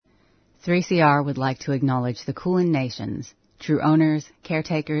3CR would like to acknowledge the Kulin Nations, true owners,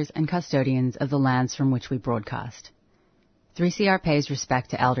 caretakers, and custodians of the lands from which we broadcast. 3CR pays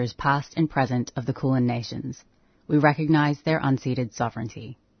respect to elders past and present of the Kulin Nations. We recognize their unceded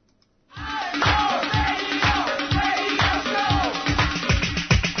sovereignty.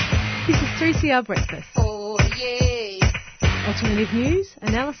 This is 3CR Breakfast. Oh, yeah. Alternative news,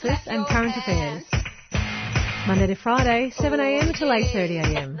 analysis and current affairs. Monday to Friday, 7am till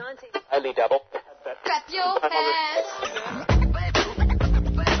 8:30am. Only double. Clap your hands.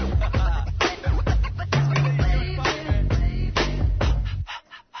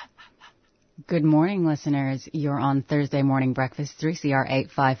 Good morning, listeners. You're on Thursday Morning Breakfast, 3CR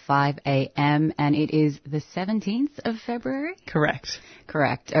 855 AM, and it is the 17th of February? Correct.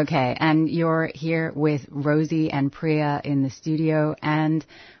 Correct. Okay. And you're here with Rosie and Priya in the studio, and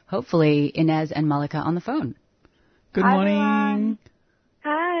hopefully Inez and Malika on the phone. Good morning.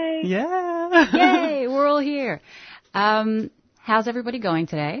 Hi. Yeah. Yay, we're all here. How's everybody going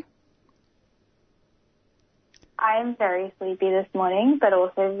today? I am very sleepy this morning, but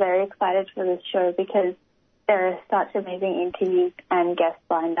also very excited for this show because there are such amazing interviews and guests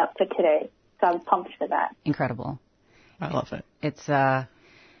lined up for today. So I'm pumped for that. Incredible. I love it. It's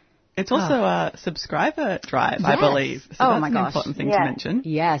also a subscriber drive, yes. I believe. So oh that's my an gosh. important thing to mention.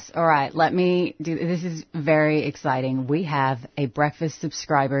 Yes. All right. Let me do this. Is very exciting. We have a breakfast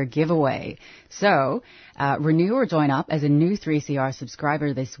subscriber giveaway. So renew or join up as a new 3CR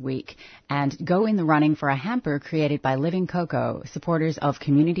subscriber this week and go in the running for a hamper created by Living Cocoa, supporters of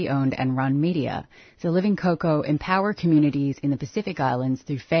community-owned and run media. So Living Cocoa empower communities in the Pacific Islands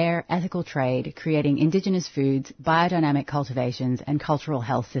through fair, ethical trade, creating indigenous foods, biodynamic cultivations, and cultural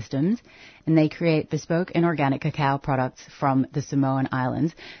health systems. And they create bespoke and organic cacao products from the Samoan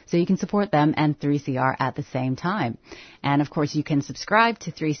Islands. So you can support them and 3CR at the same time. And of course, you can subscribe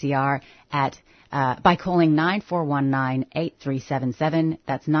to 3CR by calling 9419-8377.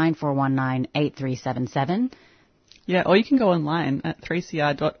 That's 9419-8377. Yeah, or you can go online at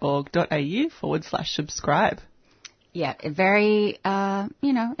 3cr.org.au/subscribe. Yeah,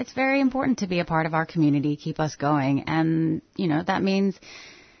 it's very important to be a part of our community, keep us going. And, that means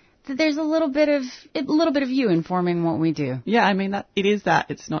that there's a little bit of you informing what we do. Yeah, I mean, it's not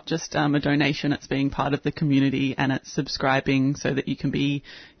just a donation, it's being part of the community and it's subscribing so that you can be,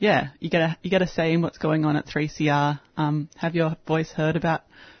 you get a say in what's going on at 3CR, have your voice heard about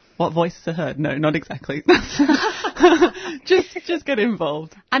what voices are heard. No, not exactly. just get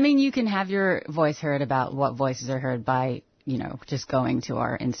involved. I mean, you can have your voice heard about what voices are heard by, just going to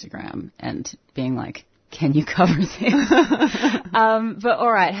our Instagram and being like, can you cover this? But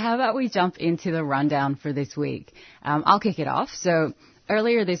all right, how about we jump into the rundown for this week? I'll kick it off. So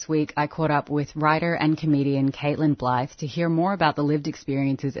earlier this week, I caught up with writer and comedian Caitlin Blythe to hear more about the lived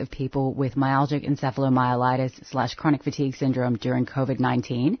experiences of people with myalgic encephalomyelitis / chronic fatigue syndrome during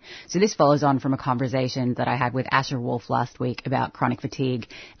COVID-19. So this follows on from a conversation that I had with Asher Wolf last week about chronic fatigue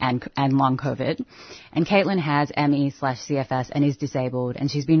and long COVID. And Caitlin has ME/CFS and is disabled, and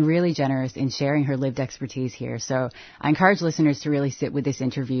she's been really generous in sharing her lived expertise here. So I encourage listeners to really sit with this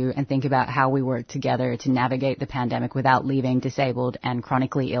interview and think about how we work together to navigate the pandemic without leaving disabled and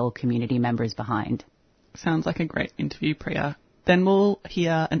chronically ill community members behind. Sounds like a great interview, Priya. Then we'll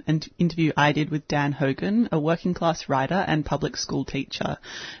hear an interview I did with Dan Hogan, a working class writer and public school teacher.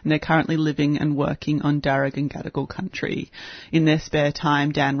 And they're currently living and working on Darug and Gadigal country. In their spare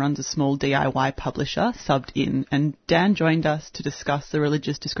time, Dan runs a small DIY publisher, Subbed In, and Dan joined us to discuss the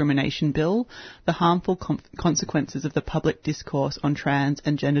religious discrimination bill, the harmful consequences of the public discourse on trans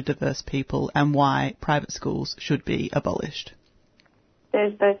and gender diverse people, and why private schools should be abolished.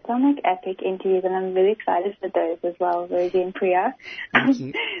 Those both sound like epic interviews, and I'm really excited for those as well, Rosie and Priya. Thank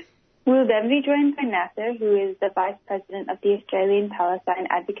you. We'll then be joined by Nasser, who is the Vice President of the Australian Palestine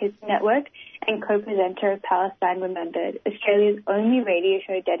Advocacy Network and co-presenter of Palestine Remembered, Australia's only radio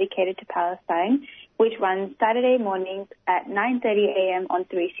show dedicated to Palestine, which runs Saturday mornings at 9:30 a.m. on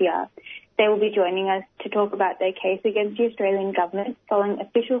 3CR. They will be joining us to talk about their case against the Australian government following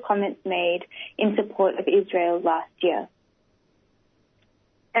official comments made in support of Israel last year.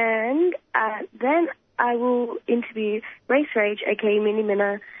 And then I will interview Race Rage, aka Mini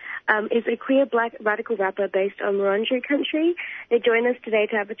Minna, is a queer black radical rapper based on Wurundjeri country. They join us today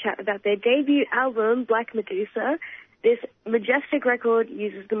to have a chat about their debut album, Black Medusa. This majestic record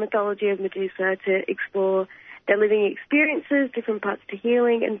uses the mythology of Medusa to explore their living experiences, different parts to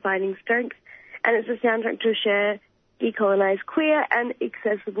healing and finding strength. And it's a soundtrack to share decolonized, queer and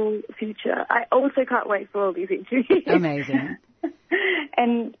accessible future. I also can't wait for all these interviews. Amazing.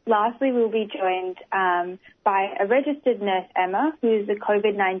 And lastly, we'll be joined by a registered nurse, Emma, who is the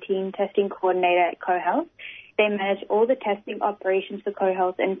COVID-19 testing coordinator at CoHealth. They manage all the testing operations for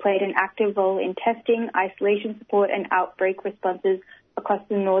CoHealth and played an active role in testing, isolation support and outbreak responses across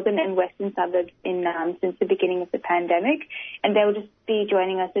the northern and western suburbs since the beginning of the pandemic. And they will just be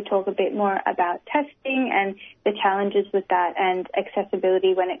joining us to talk a bit more about testing and the challenges with that and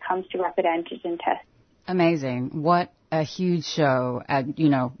accessibility when it comes to rapid antigen tests. Amazing. What a huge show.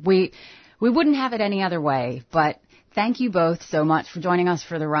 We wouldn't have it any other way, but thank you both so much for joining us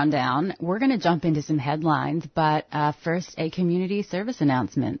for the rundown. We're going to jump into some headlines, but first, a community service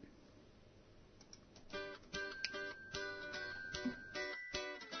announcement.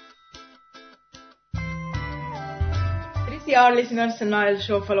 3CR listeners and Nile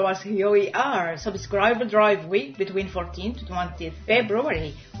Show followers, here we are. Subscriber Drive Week between 14th to 20th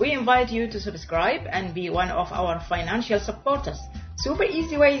February. We invite you to subscribe and be one of our financial supporters. Super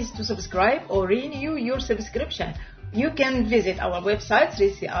easy ways to subscribe or renew your subscription. You can visit our website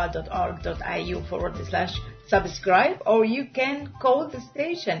 3cr.org.au/subscribe, or you can call the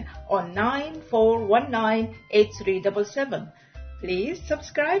station on 9419-8377. Please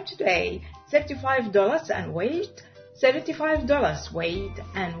subscribe today. $75 and wait. $75 weight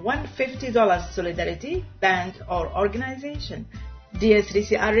and $150 solidarity, band or organization. Dear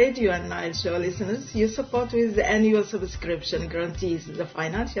 3CR Radio and Nile Show listeners, your support with the annual subscription guarantees the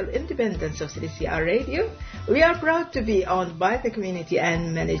financial independence of 3CR Radio. We are proud to be owned by the community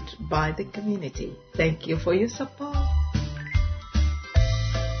and managed by the community. Thank you for your support.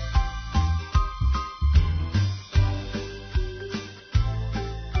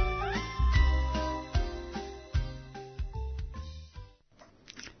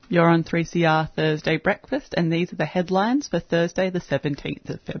 You're on 3CR Thursday Breakfast, and these are the headlines for Thursday the 17th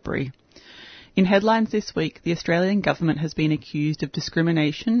of February. In headlines this week, the Australian government has been accused of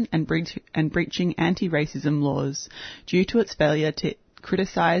discrimination and breaching anti-racism laws due to its failure to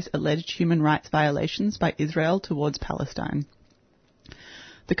criticise alleged human rights violations by Israel towards Palestine.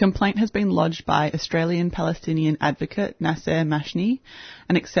 The complaint has been lodged by Australian-Palestinian advocate Nasser Mashni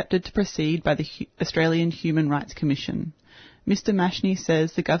and accepted to proceed by the Australian Human Rights Commission. Mr. Mashni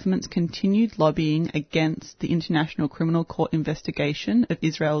says the government's continued lobbying against the International Criminal Court investigation of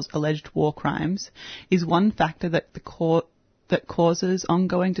Israel's alleged war crimes is one factor that causes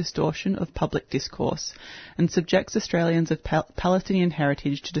ongoing distortion of public discourse and subjects Australians of Palestinian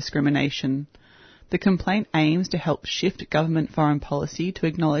heritage to discrimination. The complaint aims to help shift government foreign policy to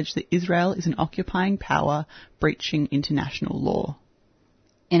acknowledge that Israel is an occupying power breaching international law.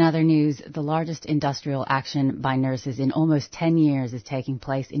 In other news, the largest industrial action by nurses in almost 10 years is taking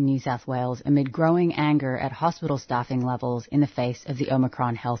place in New South Wales amid growing anger at hospital staffing levels in the face of the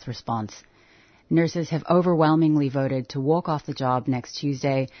Omicron health response. Nurses have overwhelmingly voted to walk off the job next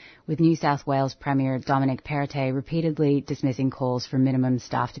Tuesday, with New South Wales Premier Dominic Perrottet repeatedly dismissing calls for minimum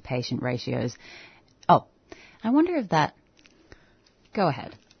staff-to-patient ratios. Oh, I wonder if that... Go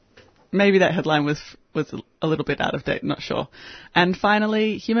ahead. Maybe that headline was a little bit out of date, not sure. And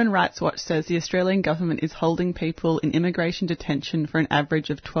finally, Human Rights Watch says the Australian government is holding people in immigration detention for an average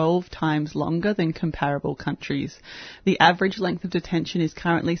of 12 times longer than comparable countries. The average length of detention is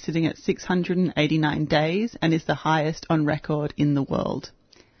currently sitting at 689 days and is the highest on record in the world.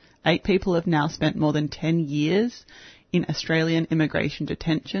 8 people have now spent more than 10 years in Australian immigration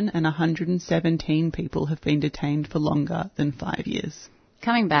detention, and 117 people have been detained for longer than 5 years.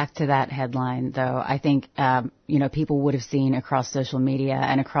 Coming back to that headline, though, I think, people would have seen across social media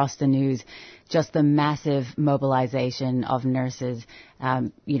and across the news just the massive mobilization of nurses,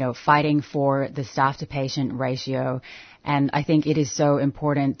 fighting for the staff-to-patient ratio. And I think it is so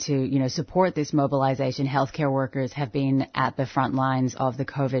important to, support this mobilization. Healthcare workers have been at the front lines of the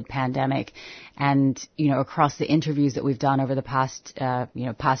COVID pandemic. And, across the interviews that we've done over the past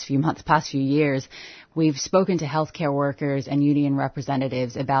few months, past few years, we've spoken to healthcare workers and union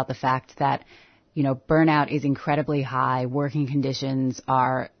representatives about the fact that, burnout is incredibly high, working conditions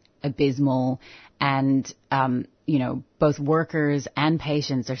are abysmal, and, both workers and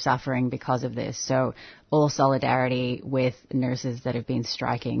patients are suffering because of this. So all solidarity with nurses that have been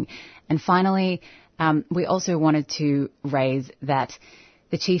striking. And finally, we also wanted to raise that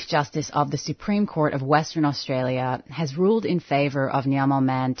the Chief Justice of the Supreme Court of Western Australia has ruled in favour of Nyamal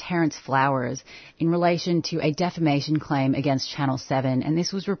man Terence Flowers in relation to a defamation claim against Channel 7. And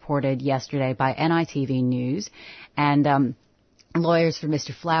this was reported yesterday by NITV News. And Lawyers for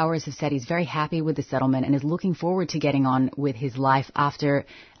Mr. Flowers have said he's very happy with the settlement and is looking forward to getting on with his life after,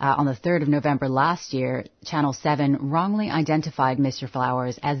 on the 3rd of November last year, Channel 7 wrongly identified Mr.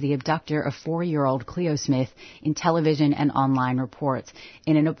 Flowers as the abductor of 4-year-old Cleo Smith in television and online reports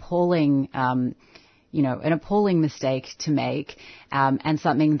in an appalling mistake to make, and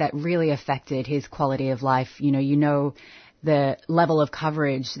something that really affected his quality of life. The level of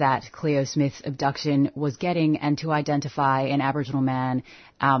coverage that Cleo Smith's abduction was getting, and to identify an Aboriginal man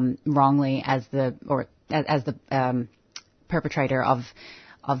wrongly as the perpetrator of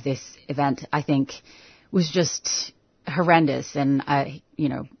this event, I think, was just horrendous. And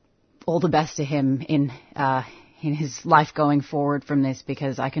all the best to him in his life going forward from this,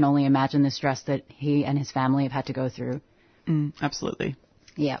 because I can only imagine the stress that he and his family have had to go through. Absolutely.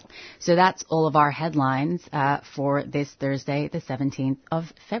 Yeah. So that's all of our headlines for this Thursday, the 17th of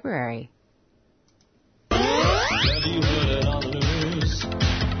February. Have you heard it on the news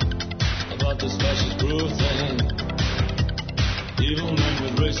about this fascist group thing? Evil men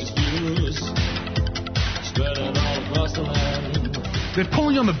with racist views spreading all across the land. They're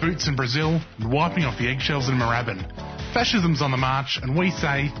pulling on the boots in Brazil and wiping off the eggshells in Moorabbin. Fascism's on the march, and we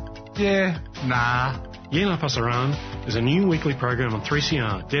say, yeah, nah. Yena Pasaran is a new weekly program on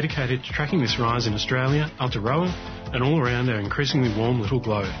 3CR dedicated to tracking this rise in Australia, Aotearoa, and all around our increasingly warm little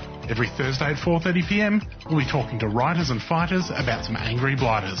globe. Every Thursday at 4:30pm, we'll be talking to writers and fighters about some angry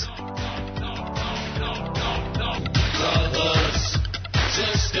blighters. Brothers,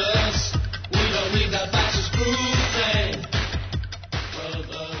 sisters, we don't need that fascist group thing.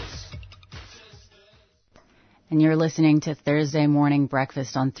 And you're listening to Thursday Morning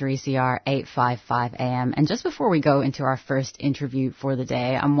Breakfast on 3CR 855 AM. And just before we go into our first interview for the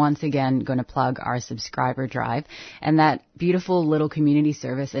day, I'm once again going to plug our subscriber drive. And that beautiful little community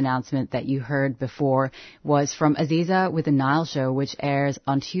service announcement that you heard before was from Aziza with the Nile Show, which airs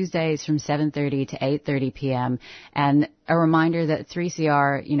on Tuesdays from 7:30 to 8:30 p.m. And a reminder that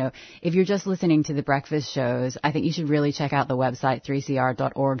 3CR, if you're just listening to the breakfast shows, I think you should really check out the website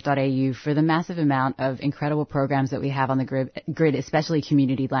 3cr.org.au for the massive amount of incredible programs that we have on the grid, especially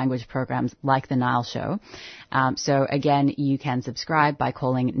community language programs like the Nile Show. So again, you can subscribe by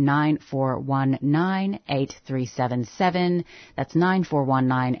calling 9419-8377. That's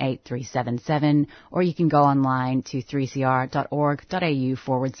 9419-8377. Or you can go online to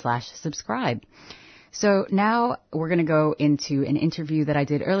 3cr.org.au/subscribe. So now we're going to go into an interview that I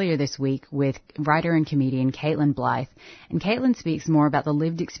did earlier this week with writer and comedian Caitlin Blythe. And Caitlin speaks more about the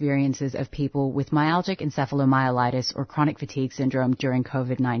lived experiences of people with myalgic encephalomyelitis or chronic fatigue syndrome during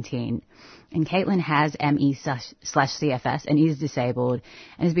COVID-19. And Caitlin has ME/CFS and is disabled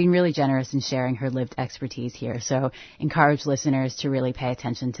and has been really generous in sharing her lived expertise here. So encourage listeners to really pay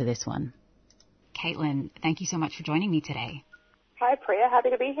attention to this one. Caitlin, thank you so much for joining me today. Hi, Priya. Happy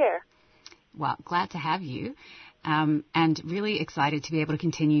to be here. Well, glad to have you, and really excited to be able to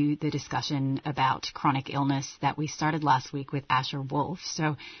continue the discussion about chronic illness that we started last week with Asher Wolf.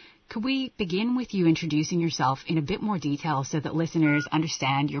 So could we begin with you introducing yourself in a bit more detail so that listeners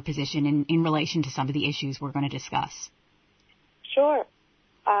understand your position in relation to some of the issues we're going to discuss? Sure.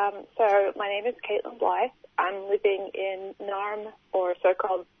 So my name is Caitlin Blythe. I'm living in Narm, or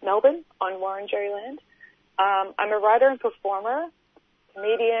so-called Melbourne, on Wurundjeri land. I'm a writer and performer,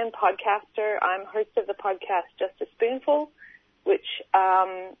 comedian, podcaster. I'm host of the podcast Just a Spoonful, which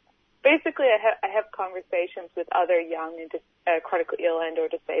basically I have conversations with other young and chronically ill and or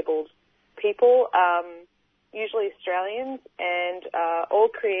disabled people, usually Australians, and all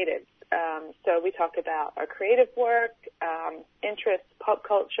creatives. So we talk about our creative work, interests, pop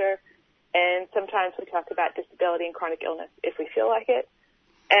culture, and sometimes we talk about disability and chronic illness if we feel like it.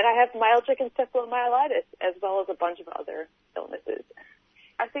 And I have myalgic encephalomyelitis as well as a bunch of other illnesses.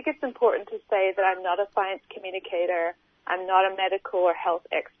 I think it's important to say that I'm not a science communicator. I'm not a medical or health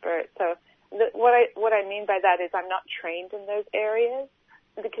expert. So what I mean by that is I'm not trained in those areas,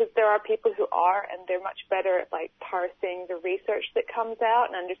 because there are people who are, and they're much better at parsing the research that comes out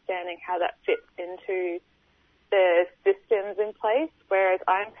and understanding how that fits into the systems in place. Whereas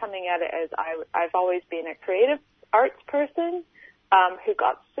I'm coming at it as I've always been a creative arts person who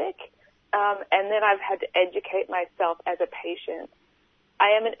got sick, and then I've had to educate myself as a patient.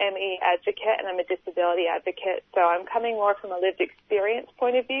 I am an ME advocate and I'm a disability advocate, so I'm coming more from a lived experience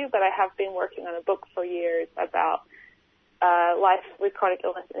point of view, but I have been working on a book for years about life with chronic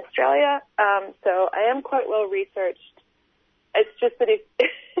illness in Australia. So I am quite well researched. It's just that if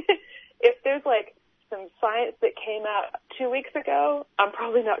there's some science that came out 2 weeks ago, I'm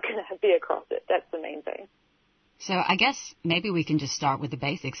probably not going to be across it. That's the main thing. So I guess maybe we can just start with the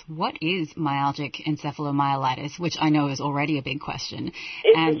basics. What is myalgic encephalomyelitis, which I know is already a big question?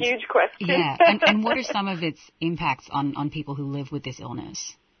 It's a huge question. Yeah, and what are some of its impacts on people who live with this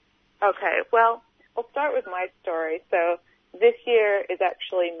illness? Okay, well, I'll start with my story. So this year is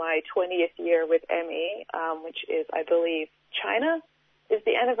actually my 20th year with ME, which is, I believe, China is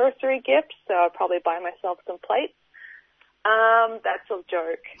the anniversary gift, so I'll probably buy myself some plates. That's a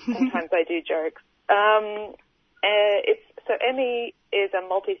joke. Sometimes I do jokes. So ME is a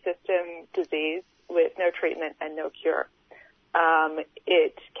multi-system disease with no treatment and no cure.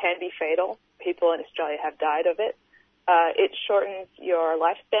 It can be fatal. People in Australia have died of it. It shortens your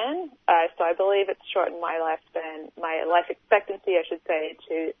lifespan. So I believe it's shortened my lifespan, my life expectancy, I should say,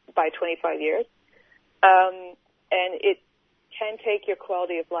 by 25 years. And it can take your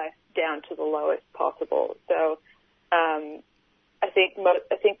quality of life down to the lowest possible. So I think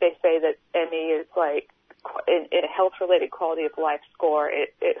they say that ME is like in a health-related quality of life score.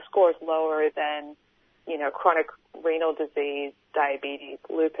 It scores lower than, chronic renal disease, diabetes,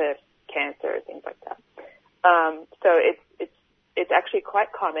 lupus, cancer, things like that. So it's actually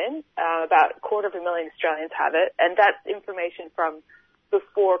quite common. About 250,000 Australians have it, and that's information from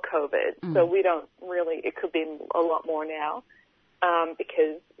before COVID. So we don't really. It could be a lot more now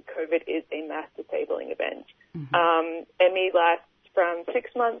because COVID is a mass disabling event. ME lasts from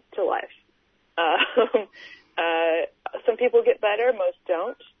 6 months to life. Some people get better, most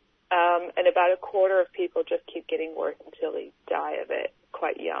don't, and about a quarter of people just keep getting worse until they die of it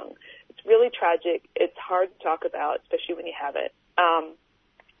quite young. It's really tragic. It's hard to talk about, especially when you have it.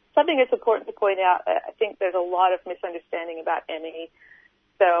 Something that's important to point out, I think there's a lot of misunderstanding about ME.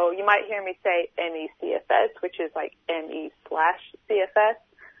 So you might hear me say ME/CFS, which is like ME/CFS.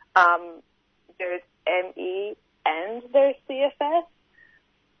 There's ME and there's CFS.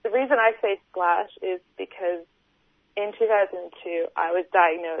 The reason I say slash is because in 2002, I was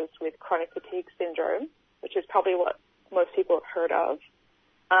diagnosed with chronic fatigue syndrome, which is probably what most people have heard of.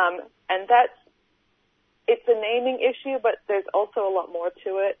 And it's a naming issue, but there's also a lot more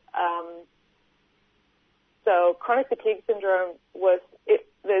to it. So chronic fatigue syndrome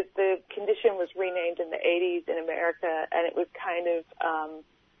the condition was renamed in the 80s in America, and it was kind of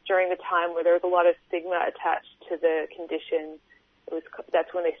during the time where there was a lot of stigma attached to the condition.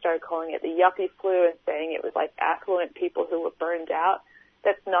 That's when they started calling it the yuppie flu and saying it was like affluent people who were burned out.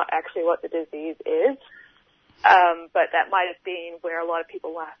 That's not actually what the disease is, but that might have been where a lot of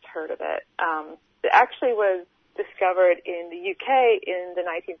people last heard of it. It actually was discovered in the UK in the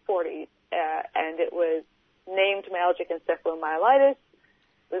 1940s, and it was named myalgic encephalomyelitis.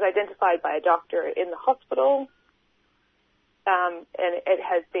 It was identified by a doctor in the hospital, and it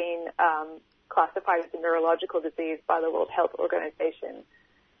has been classified as a neurological disease by the World Health Organization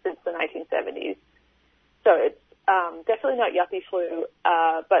since the 1970s. So it's definitely not yuppie flu,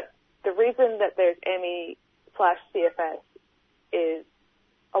 but the reason that there's ME/CFS is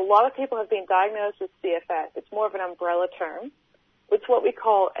a lot of people have been diagnosed with CFS. It's more of an umbrella term. It's what we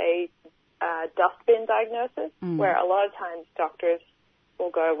call a dustbin diagnosis, where a lot of times doctors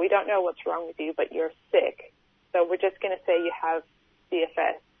will go, we don't know what's wrong with you, but you're sick. So we're just going to say you have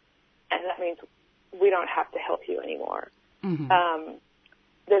CFS. And that means we don't have to help you anymore.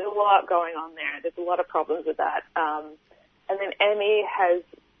 There's a lot going on there. There's a lot of problems with that. And then ME has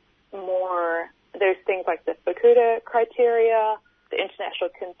more, there's things like the Fukuda criteria, the international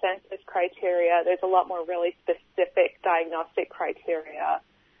consensus criteria. There's a lot more really specific diagnostic criteria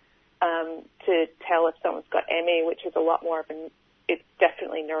to tell if someone's got ME, which is a lot more of it's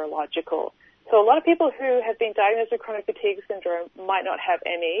definitely neurological. So a lot of people who have been diagnosed with chronic fatigue syndrome might not have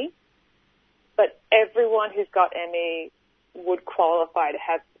ME, but everyone who's got ME would qualify to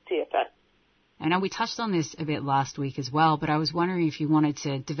have CFS. I know we touched on this a bit last week as well, but I was wondering if you wanted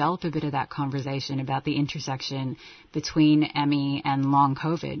to develop a bit of that conversation about the intersection between ME and long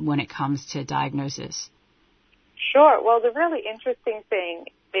COVID when it comes to diagnosis. Sure. Well, the really interesting thing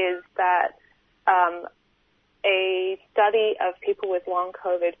is that a study of people with long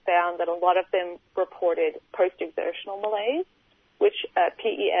COVID found that a lot of them reported post-exertional malaise, which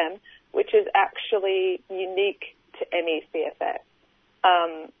PEM, which is actually unique to ME/CFS.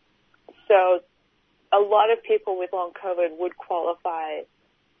 So a lot of people with long COVID would qualify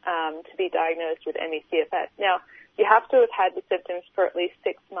to be diagnosed with ME/CFS. Now, you have to have had the symptoms for at least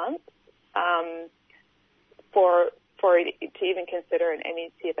 6 months for it to even consider an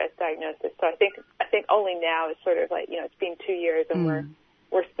ME/CFS diagnosis. So I think only now is sort of like, it's been 2 years and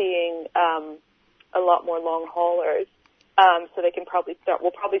we're seeing a lot more long haulers. So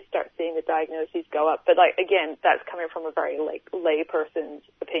we'll probably start seeing the diagnoses go up. But again, that's coming from a very lay person's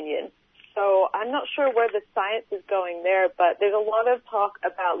opinion. So I'm not sure where the science is going there, but there's a lot of talk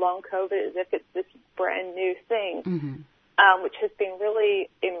about long COVID as if it's this brand new thing, which has been really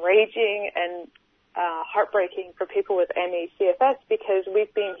enraging and heartbreaking for people with ME/CFS, because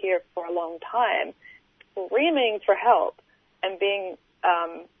we've been here for a long time screaming for help and being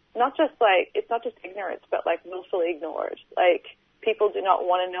not just like, it's not just ignorance, but like willfully ignored. Like, people do not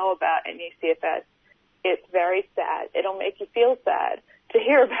want to know about ME/CFS. It's very sad. It'll make you feel sad to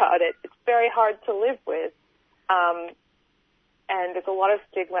hear about it. It's very hard to live with. And there's a lot of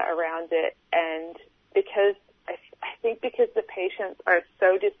stigma around it. And because I think because the patients are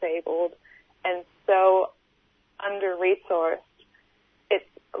so disabled and so under-resourced, it's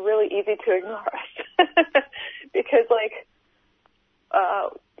really easy to ignore us. Because, like,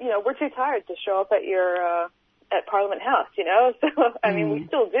 we're too tired to show up at your at Parliament House, So, I mean, we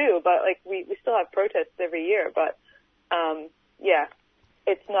still do, but, like, we still have protests every year. But,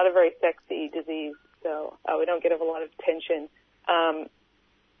 it's not a very sexy disease, so we don't get a lot of attention.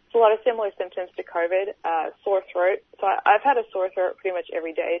 It's a lot of similar symptoms to COVID, sore throat. So I've had a sore throat pretty much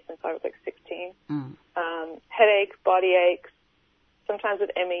every day since I was like 16. Headache, body aches. Sometimes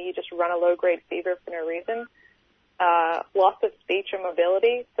with ME, you just run a low-grade fever for no reason. Loss of speech or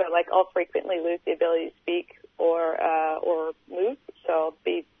mobility. So, like, I'll frequently lose the ability to speak or move. So I'll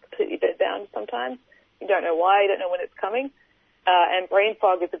be completely bedbound sometimes. You don't know why. You don't know when it's coming. And brain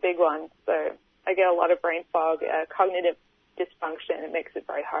fog is a big one. So I get a lot of brain fog, cognitive dysfunction. It makes it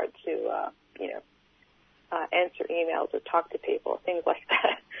very hard to, answer emails or talk to people, things like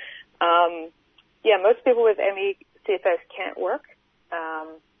that. Most people with ME/CFS can't work.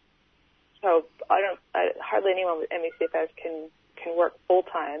 So hardly anyone with ME/CFS can work full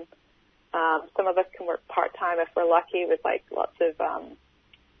time. Some of us can work part time if we're lucky, with like lots of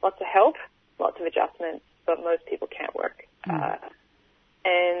help, lots of adjustments, but most people can't work.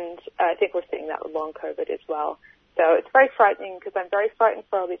 And I think we're seeing that with long COVID as well. So it's very frightening, because I'm very frightened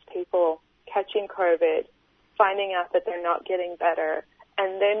for all these people catching COVID, finding out that they're not getting better,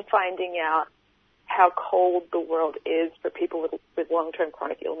 and then finding out how cold the world is for people with long-term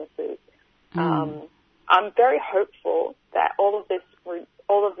chronic illnesses. I'm very hopeful that all of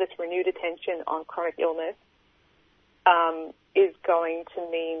this renewed attention on chronic illness is going to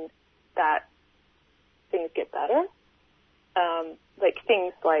mean that things get better.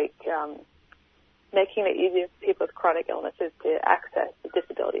 Things like making it easier for people with chronic illnesses to access the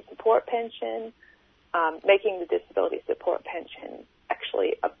disability support pension, making the disability support pension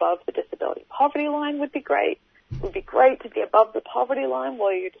actually above the disability poverty line would be great. It would be great to be above the poverty line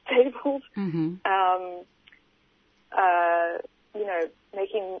while you're disabled.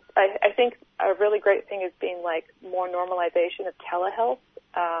 I think a really great thing has been like more normalization of telehealth,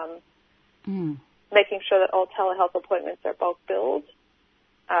 making sure that all telehealth appointments are bulk billed,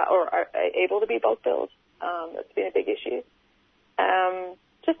 or are able to be bulk billed. That's been a big issue.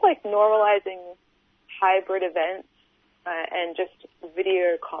 Just like normalizing hybrid events and just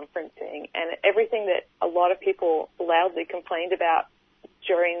video conferencing, and everything that a lot of people loudly complained about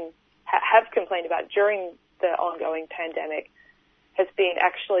have complained about during the ongoing pandemic, has been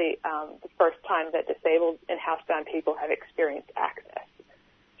actually the first time that disabled and housebound people have experienced access.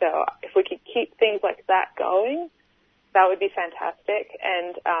 So if we could keep things like that going, that would be fantastic.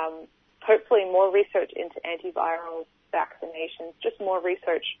 And hopefully more research into antiviral vaccinations, just more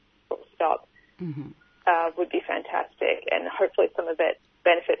research, full stop, would be fantastic. And hopefully some of it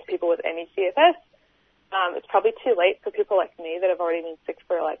benefits people with ME/CFS. It's probably too late for people like me that have already been sick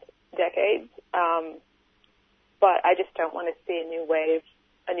for like decades. But I just don't want to see a new wave,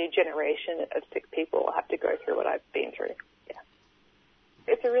 a new generation of sick people have to go through what I've been through. Yeah.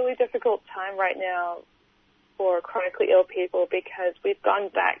 It's a really difficult time right now for chronically ill people, because we've gone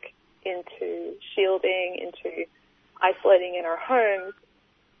back into shielding, into isolating in our homes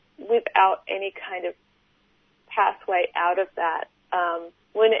without any kind of pathway out of that.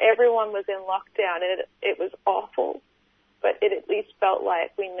 When everyone was in lockdown, it was awful, but it at least felt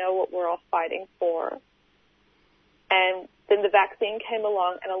like we know what we're all fighting for. And then the vaccine came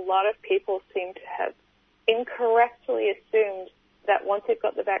along, and a lot of people seem to have incorrectly assumed that once you've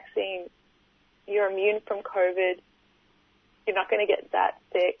got the vaccine, you're immune from COVID, you're not going to get that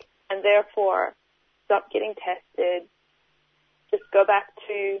sick, and therefore stop getting tested, just go back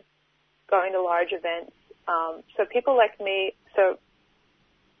to going to large events. So people like me, so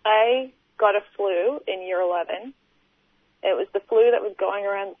I got a flu in year 11. It was the flu that was going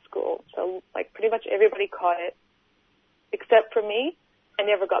around the school. So like pretty much everybody caught it, except for me. I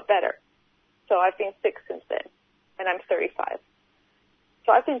never got better. So I've been sick since then, and I'm 35.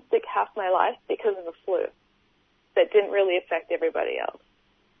 So I've been sick half my life because of a flu that didn't really affect everybody else.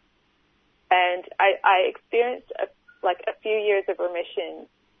 And I experienced a few years of remission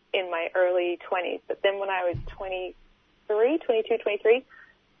in my early 20s. But then when I was 23,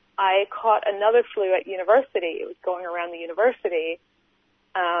 I caught another flu at university. It was going around the university.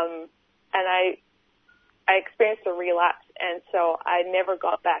 And I experienced a relapse. And so I never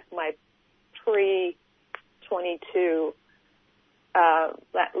got back my pre-22,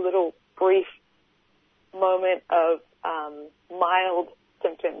 that little brief moment of mild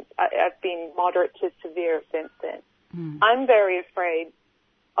symptoms. I've been moderate to severe since then. I'm very afraid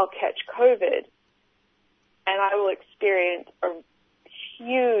I'll catch COVID and I will experience a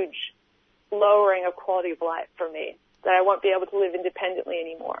huge lowering of quality of life for me, that I won't be able to live independently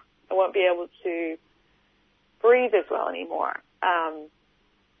anymore. I won't be able to breathe as well anymore.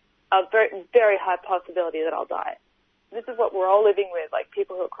 A very, very high possibility that I'll die. This is what we're all living with, like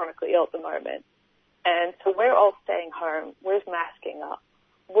people who are chronically ill at the moment. And so we're all staying home. We're masking up.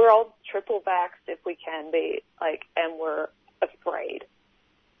 We're all triple vaxxed if we can be, and we're afraid.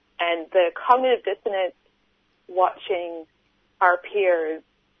 And the cognitive dissonance watching our peers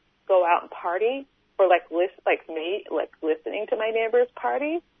go out and party, or listening to my neighbor's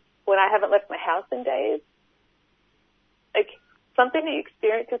party when I haven't left my house in days. Something that you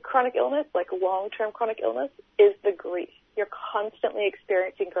experience with chronic illness, like a long-term chronic illness, is the grief. You're constantly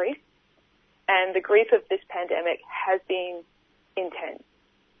experiencing grief. And the grief of this pandemic has been intense.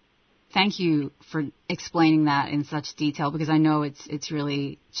 Thank you for explaining that in such detail, because I know it's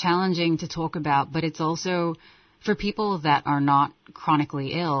really challenging to talk about, but it's also for people that are not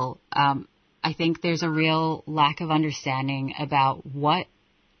chronically ill. I think there's a real lack of understanding about what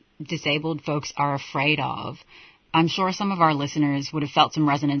disabled folks are afraid of. I'm sure some of our listeners would have felt some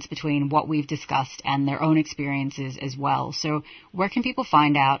resonance between what we've discussed and their own experiences as well. So where can people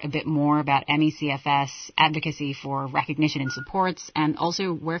find out a bit more about ME/CFS, advocacy for recognition and supports, and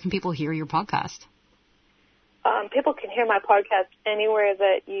also where can people hear your podcast? People can hear my podcast anywhere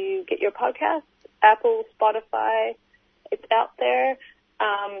that you get your podcasts. Apple, Spotify, it's out there.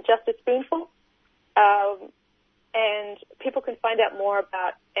 Just a spoonful. And people can find out more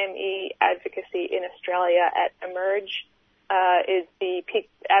about ME advocacy in Australia at Emerge, is the peak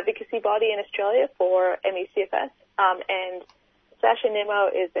advocacy body in Australia for ME/CFS. And Sasha Nimmo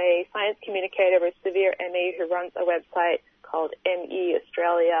is a science communicator with severe ME who runs a website called ME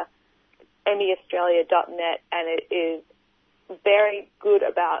Australia, meaustralia.net, and it is very good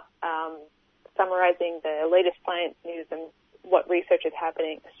about summarizing the latest science news and what research is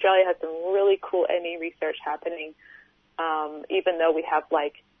happening. Australia has some really cool ME research happening, even though we have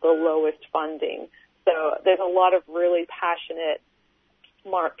the lowest funding. So there's a lot of really passionate,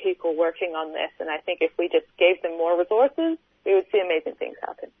 smart people working on this, and I think if we just gave them more resources, we would see amazing things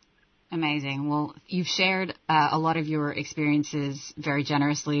happen. Amazing. Well, you've shared a lot of your experiences very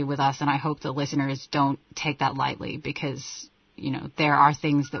generously with us, and I hope the listeners don't take that lightly, because, there are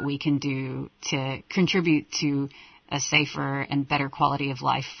things that we can do to contribute to a safer and better quality of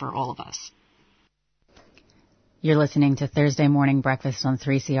life for all of us. You're listening to Thursday Morning Breakfast on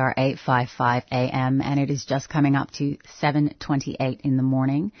 3CR 855 AM, and it is just coming up to 7:28 in the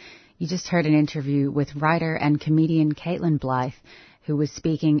morning. You just heard an interview with writer and comedian Caitlin Blythe, who was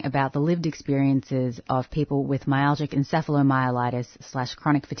speaking about the lived experiences of people with myalgic encephalomyelitis /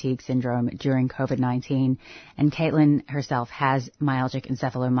 chronic fatigue syndrome during COVID-19. And Caitlin herself has myalgic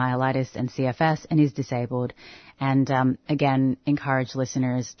encephalomyelitis and CFS and is disabled. And again, encourage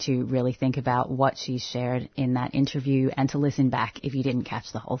listeners to really think about what she shared in that interview and to listen back if you didn't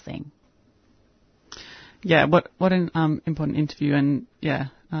catch the whole thing. Yeah, what an important interview, and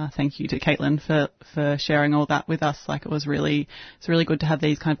thank you to Caitlin for sharing all that with us. It's really good to have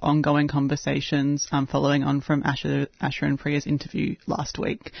these kind of ongoing conversations, following on from Asher and Priya's interview last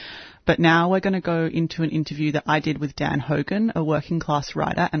week. But now we're going to go into an interview that I did with Dan Hogan, a working class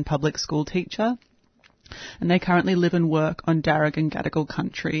writer and public school teacher. And they currently live and work on Darug and Gadigal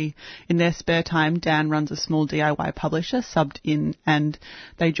country. In their spare time, Dan runs a small DIY publisher, Subbed In, and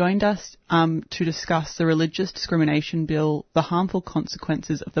they joined us to discuss the religious discrimination bill, the harmful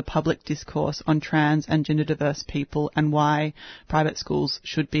consequences of the public discourse on trans and gender diverse people, and why private schools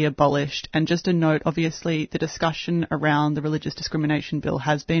should be abolished. And just a note, obviously, the discussion around the religious discrimination bill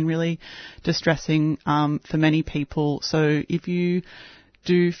has been really distressing for many people. So if you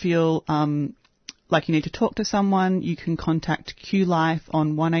do feel like you need to talk to someone, you can contact QLife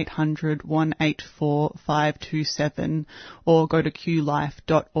on 1-800-184-527 or go to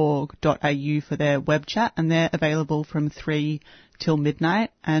qlife.org.au for their web chat, and they're available from 3 till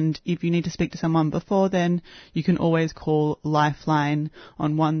midnight. And if you need to speak to someone before then, you can always call Lifeline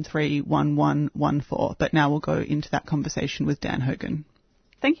on 131114. But now we'll go into that conversation with Dan Hogan.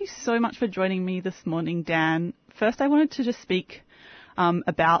 thank you so much for joining me this morning, Dan. First, I wanted to just speak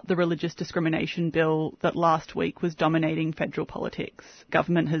about the religious discrimination bill that last week was dominating federal politics.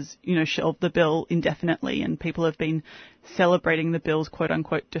 Government has, shelved the bill indefinitely, and people have been celebrating the bill's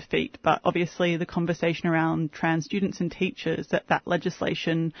quote-unquote defeat. But obviously the conversation around trans students and teachers that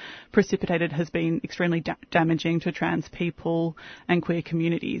legislation precipitated has been extremely damaging to trans people and queer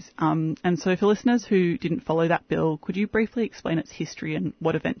communities. And so for listeners who didn't follow that bill, could you briefly explain its history and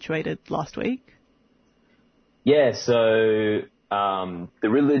what eventuated last week? Yeah, so the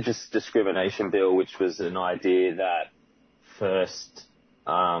religious discrimination bill, which was an idea that first,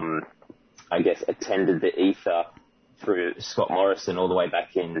 attended the ether through Scott Morrison all the way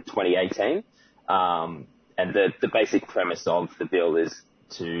back in 2018. And the basic premise of the bill is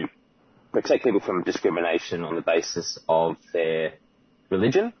to protect people from discrimination on the basis of their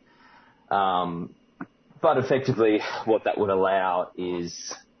religion. But effectively, what that would allow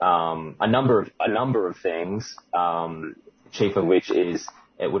is a number of things. Chief of which is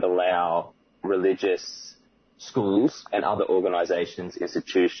it would allow religious schools and other organisations,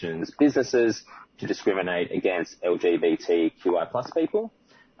 institutions, businesses to discriminate against LGBTQI plus people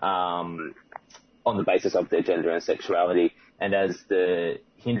on the basis of their gender and sexuality. And as the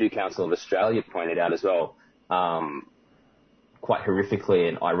Hindu Council of Australia pointed out as well, quite horrifically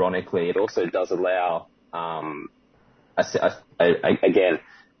and ironically, it also does allow, a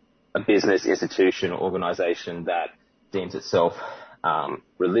business, institution, or organisation that deems itself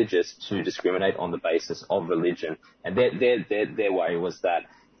religious to discriminate on the basis of religion. And their way was that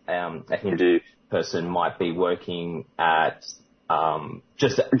a Hindu person might be working at,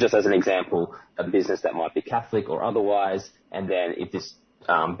 just as an example, a business that might be Catholic or otherwise, and then if this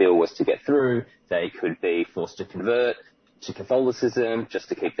bill was to get through, they could be forced to convert to Catholicism just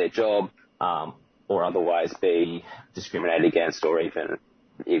to keep their job, or otherwise be discriminated against or even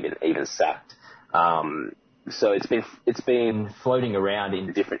sacked. So it's been floating around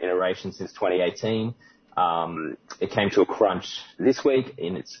in different iterations since 2018. It came to a crunch this week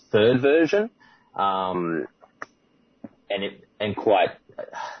in its third version, and quite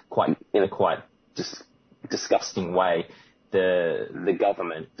in a quite disgusting way. The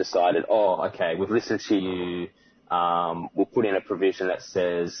government decided, okay, we've listened to you. We'll put in a provision that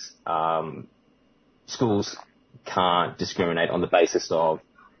says schools can't discriminate on the basis of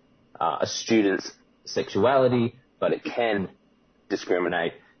a student's sexuality, but it can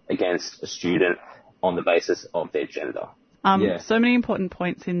discriminate against a student on the basis of their gender. So many important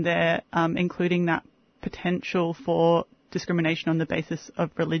points in there, including that potential for discrimination on the basis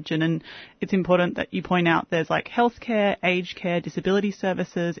of religion. And it's important that you point out there's like healthcare, aged care, disability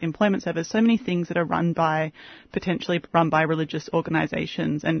services, employment services, so many things that are potentially run by religious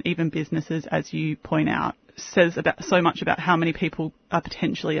organisations and even businesses, as you point out. Says so much about how many people are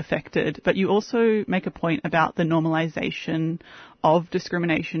potentially affected. But you also make a point about the normalisation of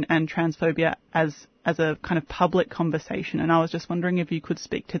discrimination and transphobia as a kind of public conversation. And I was just wondering if you could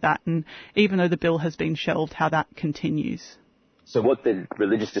speak to that, and even though the bill has been shelved, how that continues. So what the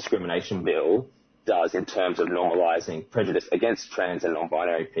religious discrimination bill does in terms of normalising prejudice against trans and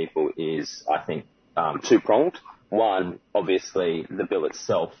non-binary people is, I think, two-pronged. One, obviously, the bill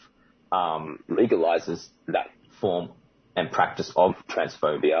itself legalises that form and practice of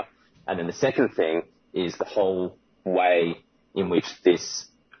transphobia. And then the second thing is the whole way in which this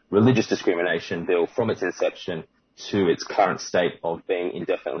religious discrimination bill, from its inception to its current state of being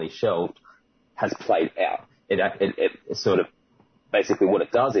indefinitely shelved, has played out. It sort of, basically what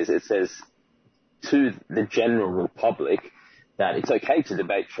it does is it says to the general public that it's okay to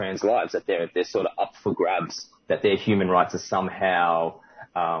debate trans lives, that they're sort of up for grabs, that their human rights are somehow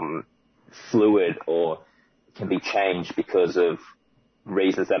fluid or can be changed because of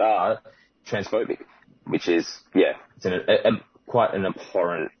reasons that are transphobic, which is, it's quite an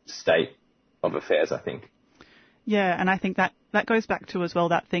abhorrent state of affairs, I think. Yeah, and I think that goes back to as well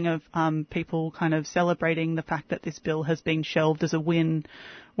that thing of people kind of celebrating the fact that this bill has been shelved as a win,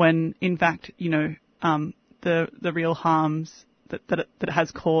 when in fact, the real harms that it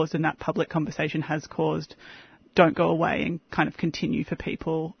has caused and that public conversation has caused don't go away and kind of continue for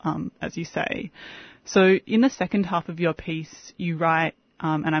people, as you say. So in the second half of your piece, you write,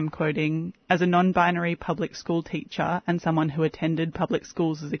 and I'm quoting, "As a non-binary public school teacher and someone who attended public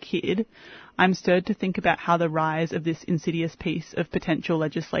schools as a kid, I'm stirred to think about how the rise of this insidious piece of potential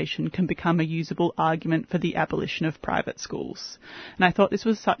legislation can become a usable argument for the abolition of private schools." And I thought this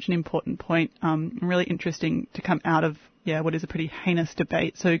was such an important point, really interesting to come out of, what is a pretty heinous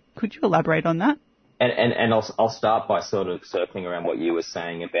debate. So could you elaborate on that? And I'll start by sort of circling around what you were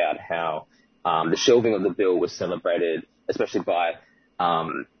saying about how the shelving of the bill was celebrated, especially by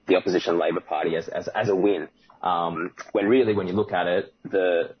the opposition Labor Party as a win. When really, when you look at it,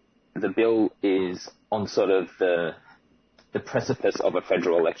 the bill is on sort of the precipice of a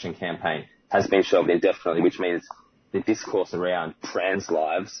federal election campaign, has been shelved indefinitely, which means the discourse around trans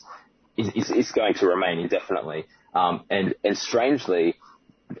lives is going to remain indefinitely. And strangely,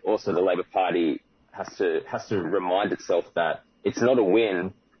 also the Labor Party has to remind itself that it's not a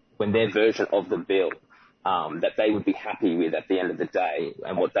win when their version of the bill that they would be happy with at the end of the day,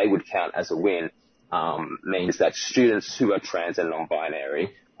 and what they would count as a win, means that students who are trans and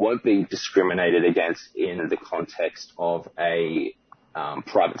non-binary won't be discriminated against in the context of a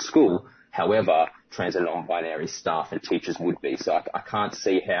private school. However, trans and non-binary staff and teachers would be. So I can't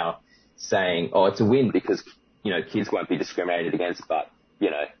see how saying, oh, it's a win because, kids won't be discriminated against, but,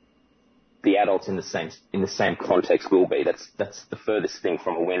 the adults in the same context will be. That's the furthest thing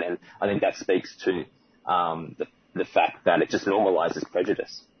from a win. And I think that speaks to the fact that it just normalizes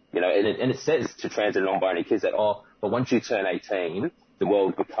prejudice. And it says to trans and non-binary kids that, but once you turn 18, the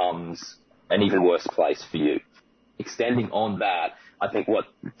world becomes an even worse place for you. Extending on that, I think what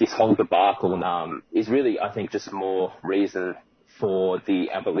this whole debacle is really, I think, just more reason for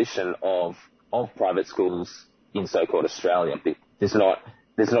the abolition of private schools in so-called Australia. There's not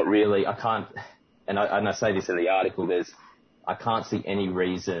really, I can't, and I say this in the article, I can't see any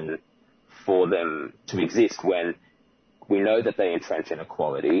reason for them to exist when we know that they entrench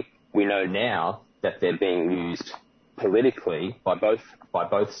inequality. We know now that they're being used politically by both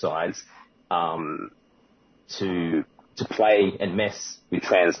sides to play and mess with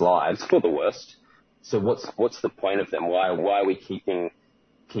trans lives for the worst. So what's the point of them? Why are we keeping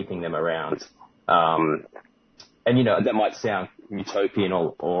them around? And that might sound utopian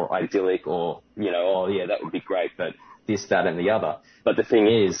or idyllic or that would be great, but this, that, and the other. But the thing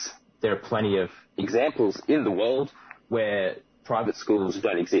is, there are plenty of examples in the world where private schools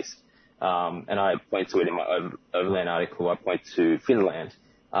don't exist. And I point to it in my Overland article. I point to Finland,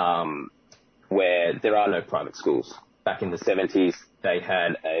 where there are no private schools. Back in the 70s, they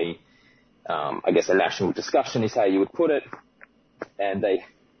had a national discussion is how you would put it. And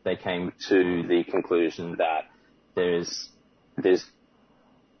they came to the conclusion that there's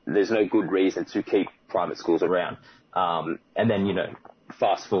no good reason to keep private schools around. And then,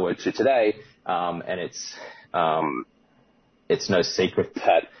 fast forward to today, and it's no secret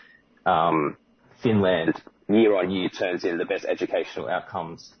that Finland year on year turns in the best educational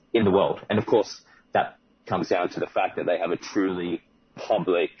outcomes in the world. And of course, that comes down to the fact that they have a truly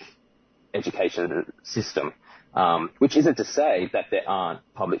public education system, which isn't to say that there aren't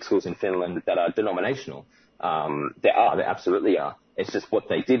public schools in Finland that are denominational. There absolutely are. It's just what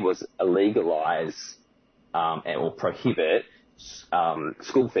they did was illegalize or prohibit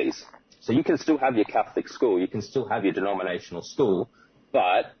school fees. So you can still have your Catholic school, you can still have your denominational school,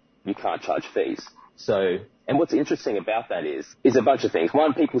 but you can't charge fees. So, and what's interesting about that is a bunch of things.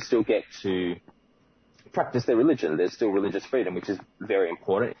 One, people still get to practice their religion. There's still religious freedom, which is very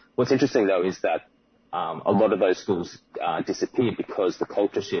important. What's interesting, though, is that a lot of those schools disappeared because the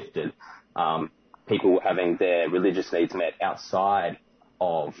culture shifted. People were having their religious needs met outside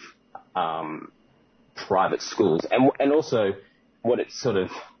of private schools. And also what it sort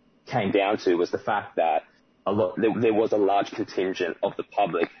of came down to was the fact that there was a large contingent of the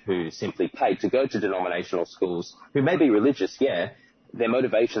public who simply paid to go to denominational schools, who may be religious, yeah. Their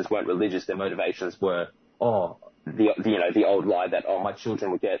motivations weren't religious. Their motivations were, the old lie that, my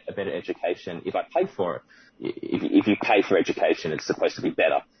children will get a better education if I pay for it. If you pay for education, it's supposed to be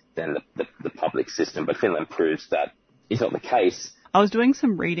better than the public system. But Finland proves that is not the case. I was doing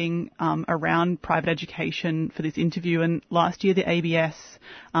some reading around private education for this interview, and last year the ABS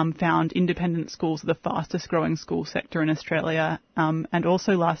found independent schools are the fastest growing school sector in Australia. And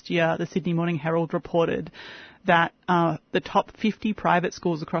also last year the Sydney Morning Herald reported that the top 50 private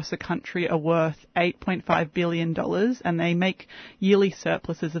schools across the country are worth $8.5 billion, and they make yearly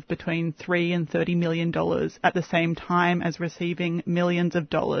surpluses of between $3 and $30 million at the same time as receiving millions of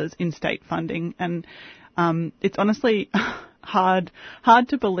dollars in state funding. And it's honestly hard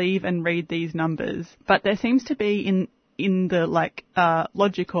to believe and read these numbers, but there seems to be in the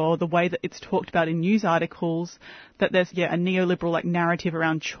logic or the way that it's talked about in news articles that there's a neoliberal narrative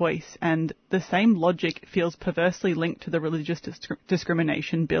around choice, and the same logic feels perversely linked to the religious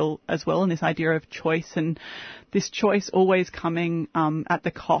discrimination bill as well, and this idea of choice, and this choice always coming at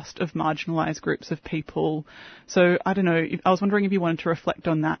the cost of marginalised groups of people. So I don't know, I was wondering if you wanted to reflect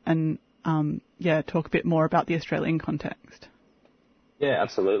on that and talk a bit more about the Australian context. Yeah,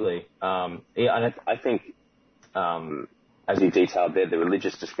 absolutely. And I think, as you detailed there, the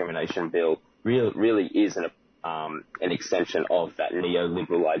religious discrimination bill really is an extension of that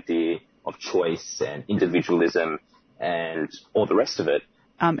neoliberal idea of choice and individualism and all the rest of it.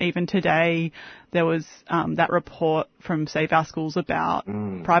 Even today, there was that report from Save Our Schools about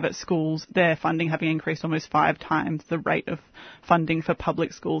private schools, their funding having increased almost 5 times the rate of funding for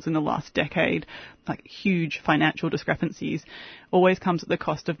public schools in the last decade. Like, huge financial discrepancies. Always comes at the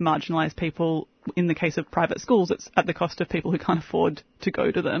cost of marginalised people. In the case of private schools, it's at the cost of people who can't afford to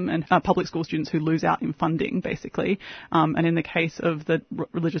go to them, and public school students who lose out in funding, basically. And in the case of the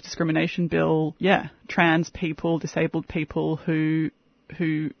religious discrimination bill, trans people, disabled people who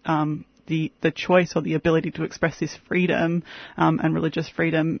the choice or the ability to express this freedom and religious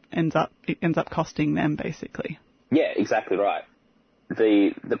freedom ends up costing them, basically. Yeah, exactly right.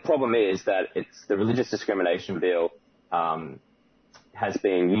 The problem is that it's the religious discrimination bill has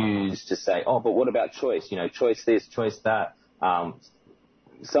been used to say, oh, but what about choice? You know, choice this, choice that.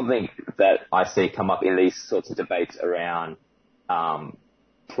 Something that I see come up in these sorts of debates around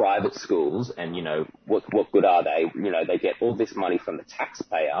private schools and, you know, what good are they? You know, they get all this money from the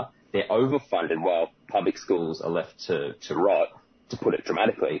taxpayer. They're overfunded while public schools are left to rot, to put it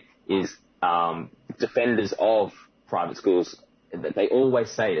dramatically, is defenders of private schools. They always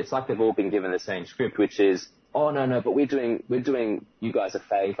say it. It's like they've all been given the same script, which is, oh, no, but we're doing you guys a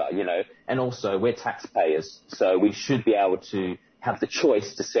favour, you know, and also we're taxpayers, so we should be able to have the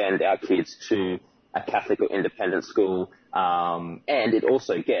choice to send our kids to a Catholic or independent school, and it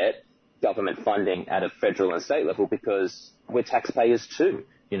also get government funding at a federal and state level because we're taxpayers too,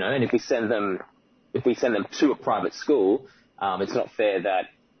 you know, and if we send them to a private school, it's not fair that,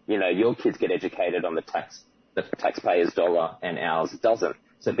 you know, your kids get educated on the taxpayer's dollar and ours doesn't.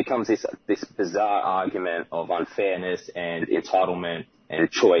 So it becomes this bizarre argument of unfairness and entitlement and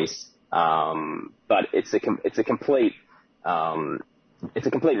choice. But it's a complete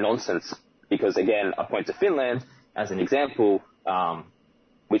nonsense because, again, I point to Finland as an example,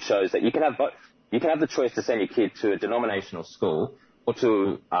 which shows that you can have both. You can have the choice to send your kid to a denominational school or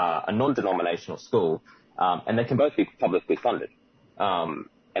to a non-denominational school, and they can both be publicly funded.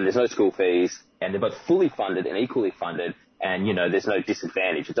 And there's no school fees, and they're both fully funded and equally funded. And, you know, there's no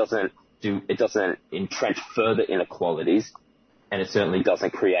disadvantage. It doesn't entrench further inequalities, and it certainly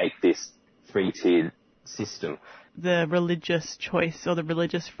doesn't create this three-tiered system. The religious choice or the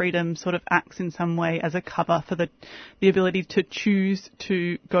religious freedom sort of acts in some way as a cover for the ability to choose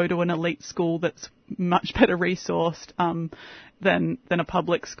to go to an elite school that's much better resourced than a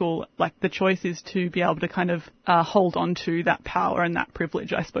public school. Like, the choice is to be able to kind of hold on to that power and that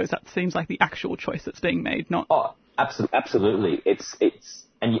privilege. I suppose that seems like the actual choice that's being made, not... Oh, absolutely. It's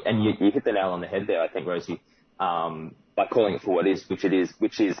and you hit the nail on the head there, I think, Rosie, by calling it for what it is,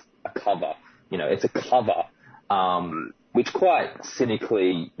 which is a cover. You know, it's a cover, which quite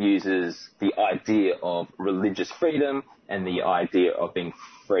cynically uses the idea of religious freedom and the idea of being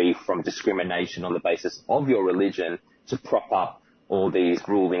free from discrimination on the basis of your religion to prop up all these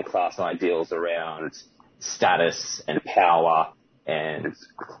ruling class ideals around status and power and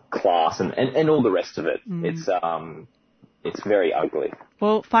class and all the rest of it. It's very ugly.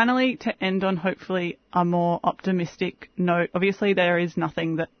 Well, finally, to end on hopefully a more optimistic note, obviously there is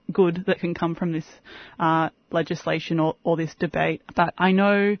nothing good that can come from this legislation or this debate, but I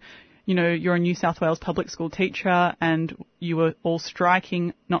know, you know, you're a New South Wales public school teacher and you were all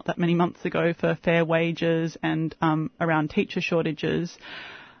striking not that many months ago for fair wages and around teacher shortages.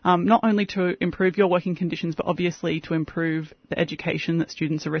 Not only to improve your working conditions, but obviously to improve the education that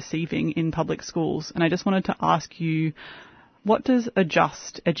students are receiving in public schools. And I just wanted to ask you, what does a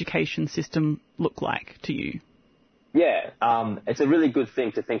just education system look like to you? Yeah, it's a really good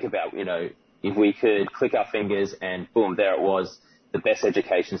thing to think about. You know, if we could click our fingers and boom, there it was, the best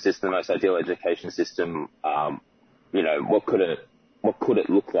education system, the most ideal education system. You know, what could it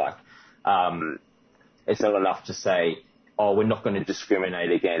look like? It's not enough to say, oh, we're not going to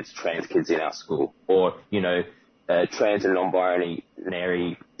discriminate against trans kids in our school, or, you know, trans and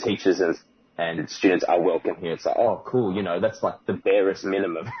non-binary teachers and students are welcome here. It's like, oh, cool, you know, that's like the barest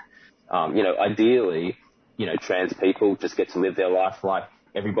minimum. You know, ideally, you know, trans people just get to live their life like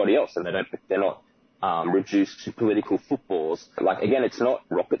everybody else, and they're not reduced to political footballs. Like, again, it's not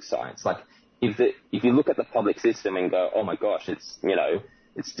rocket science. Like, if you look at the public system and go, oh my gosh, it's, you know,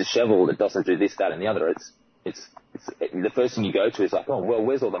 it's disheveled, it doesn't do this, that, and the other, it's the first thing you go to is like, oh, well,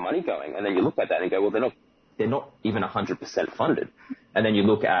 where's all the money going? And then you look at that and you go, well, they're not even 100% funded. And then you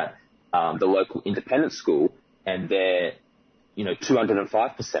look at the local independent school and they're, you know,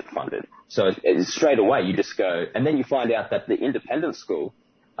 205% funded. So it's straight away you just go, and then you find out that the independent school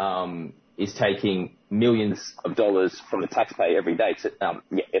is taking millions of dollars from the taxpayer every year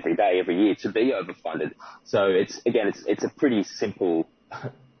to be overfunded. So it's a pretty simple,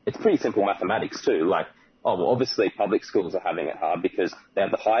 it's pretty simple mathematics too. Like, obviously public schools are having it hard because they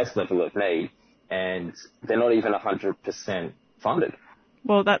have the highest level of need and they're not even 100% funded.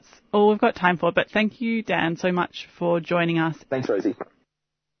 Well, that's all we've got time for, but thank you, Dan, so much for joining us. Thanks, Rosie.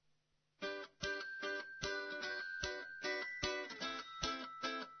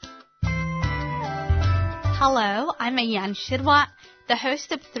 Hello, I'm Ayan Shirwa, the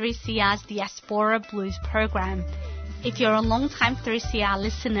host of 3CR's Diaspora Blues program. If you're a long-time 3CR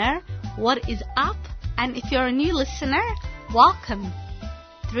listener, what is up? And if you're a new listener, welcome.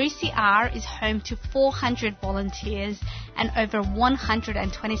 3CR is home to 400 volunteers and over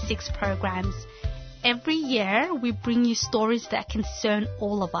 126 programs. Every year, we bring you stories that concern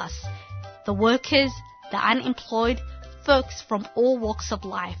all of us. The workers, the unemployed, folks from all walks of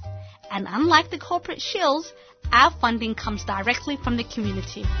life. And unlike the corporate shills, our funding comes directly from the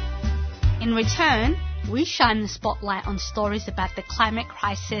community. In return, we shine the spotlight on stories about the climate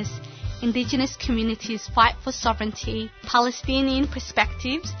crisis, Indigenous communities' fight for sovereignty, Palestinian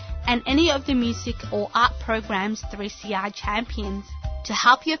perspectives, and any of the music or art programs 3CR champions. To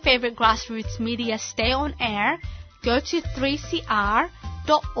help your favourite grassroots media stay on air, go to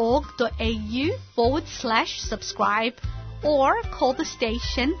 3cr.org.au/subscribe or call the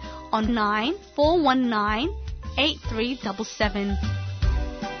station on 9419-8377.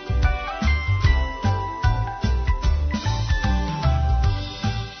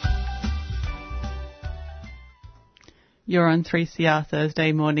 You're on 3CR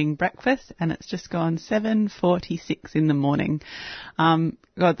Thursday morning breakfast, and it's just gone 7:46 in the morning.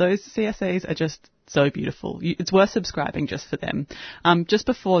 God, those CSAs are just so beautiful. It's worth subscribing just for them. Just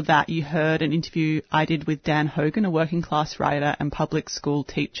before that, you heard an interview I did with Dan Hogan, a working class writer and public school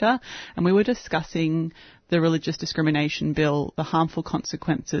teacher, and we were discussing the Religious Discrimination Bill, the harmful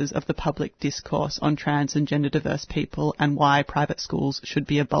consequences of the public discourse on trans and gender diverse people, and why private schools should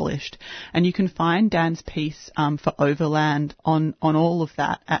be abolished. And you can find Dan's piece for Overland on all of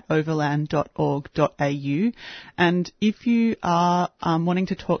that at overland.org.au. And if you are wanting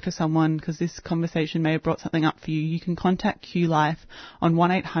to talk to someone, because this conversation may have brought something up for you, you can contact QLife on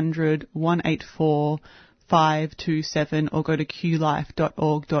 1-800-184-527 or go to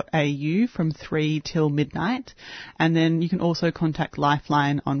qlife.org.au from 3 till midnight. And then you can also contact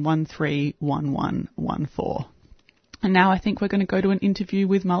Lifeline on 131114. And now I think we're going to go to an interview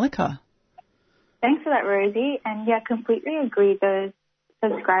with Malika. Thanks for that, Rosie. And yeah, completely agree. Those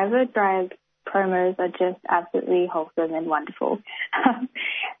subscriber drive promos are just absolutely wholesome and wonderful.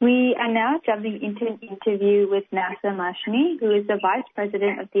 We are now jumping into an interview with Nasser Mashni, who is the Vice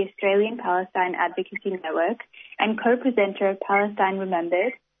President of the Australian Palestine Advocacy Network and co-presenter of Palestine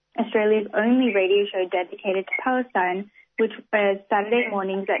Remembered, Australia's only radio show dedicated to Palestine, which airs Saturday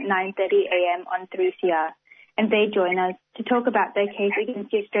mornings at 9:30 a.m. on 3CR. And they join us to talk about their case against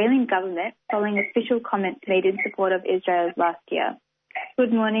the Australian government following official comments made in support of Israel last year.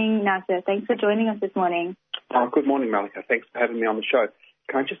 Good morning, Nasser. Thanks for joining us this morning. Good morning, Malika. Thanks for having me on the show.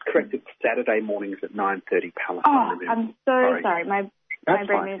 Can I just correct it? Saturday mornings at 9:30 Palestine. Oh, I'm so sorry. My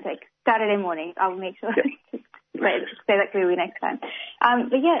brain mistake. Saturday mornings. I'll make sure to say that clearly next time.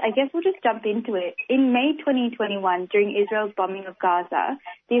 But yeah, I guess we'll just jump into it. In May 2021, during Israel's bombing of Gaza,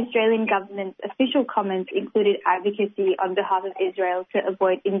 the Australian government's official comments included advocacy on behalf of Israel to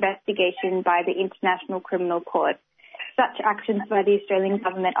avoid investigation by the International Criminal Court. Such actions by the Australian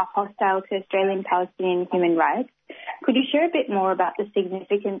government are hostile to Australian Palestinian human rights. Could you share a bit more about the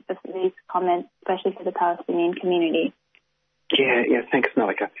significance of these comments, especially for the Palestinian community? Yeah, thanks,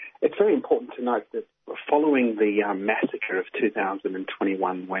 Malika. It's very important to note that following the massacre of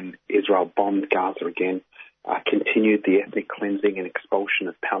 2021, when Israel bombed Gaza again, continued the ethnic cleansing and expulsion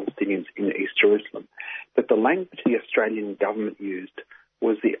of Palestinians in East Jerusalem, that the language the Australian government used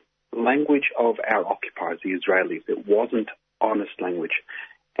was the language of our occupiers, the Israelis. It wasn't honest language.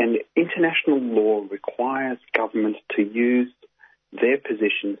 And international law requires governments to use their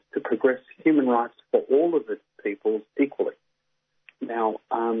positions to progress human rights for all of its peoples equally. Now,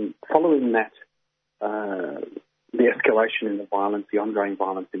 following that, the escalation in the violence, the ongoing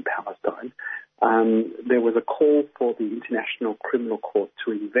violence in Palestine, there was a call for the International Criminal Court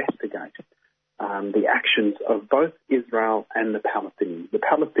to investigate the actions of both Israel and the Palestinians. The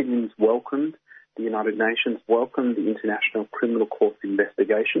Palestinians welcomed, the United Nations welcomed the International Criminal Court's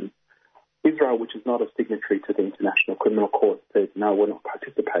investigation. Israel, which is not a signatory to the International Criminal Court, said, no, we're not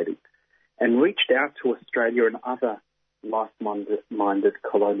participating, and reached out to Australia and other like-minded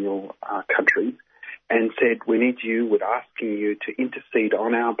colonial countries and said, we're asking you to intercede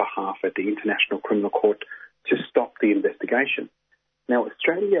on our behalf at the International Criminal Court to stop the investigation. Now,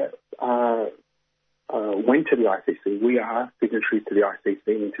 Australia went to the ICC. We are signatories to the ICC,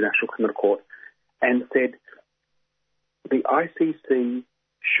 International Criminal Court, and said the ICC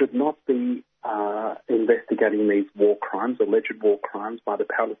should not be investigating these war crimes, alleged war crimes by the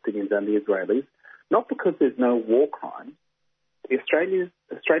Palestinians and the Israelis, not because there's no war crimes. Australia's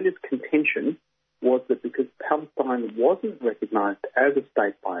contention was that because Palestine wasn't recognised as a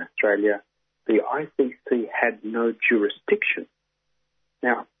state by Australia, the ICC had no jurisdiction.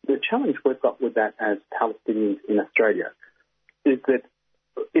 Now, the challenge we've got with that as Palestinians in Australia is that,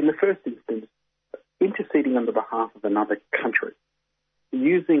 in the first instance, interceding on the behalf of another country,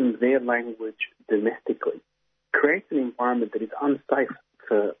 using their language domestically, creates an environment that is unsafe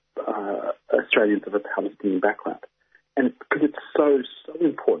for Australians of a Palestinian background. And because it's so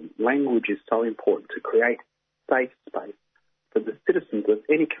important, language is so important to create safe space for the citizens of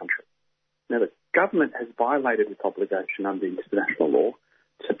any country. Now, the government has violated its obligation under international law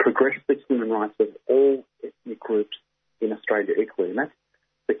to progress the human rights of all ethnic groups in Australia equally, and that's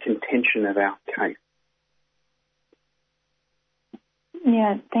the contention of our case.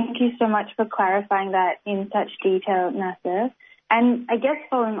 Yeah, thank you so much for clarifying that in such detail, Nasser. And I guess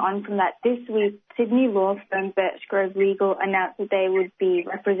following on from that, this week, Sydney law firm Birchgrove Legal announced that they would be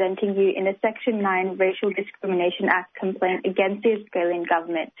representing you in a Section 9 Racial Discrimination Act complaint against the Australian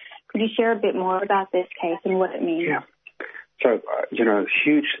government. Could you share a bit more about this case and what it means? Yeah. So,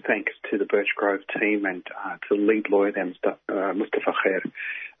 huge thanks to the Birchgrove team and to the lead lawyer there, Mustafa Khair.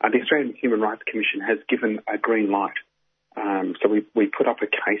 The Australian Human Rights Commission has given a green light. So we put up a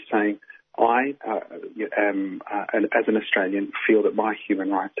case saying, I, as an Australian, feel that my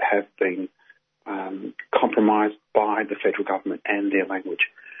human rights have been compromised by the federal government and their language.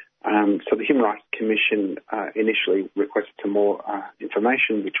 So the Human Rights Commission initially requested some more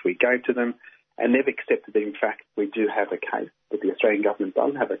information, which we gave to them, and they've accepted that, in fact, we do have a case, that the Australian government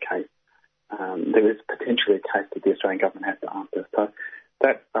does have a case. There is potentially a case that the Australian government has to answer. So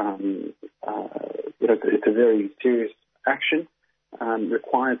that, it's a very serious action.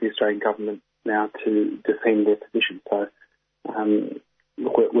 Requires the Australian government now to defend their position. So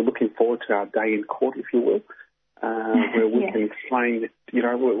we're looking forward to our day in court, if you will, where we can explain,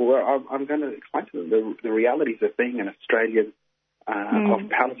 I'm going to explain to them the realities of being an Australian of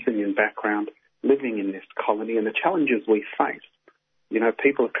Palestinian background living in this colony and the challenges we face.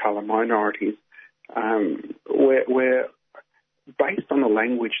 People of colour, minorities, where based on the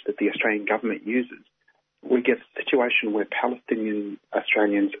language that the Australian government uses, we get a situation where Palestinian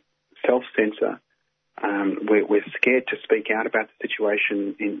Australians self-censor. We're scared to speak out about the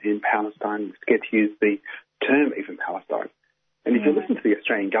situation in Palestine. We're scared to use the term even Palestine. And if you listen to the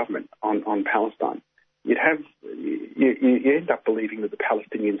Australian government on Palestine, you end up believing that the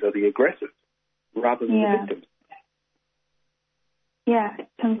Palestinians are the aggressors rather than the victims. Yeah,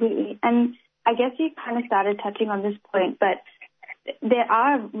 completely. And I guess you kind of started touching on this point, but there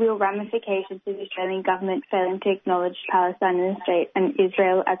are real ramifications to the Australian government failing to acknowledge Palestine as a state and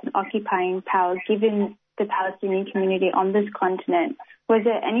Israel as an occupying power, given the Palestinian community on this continent. Was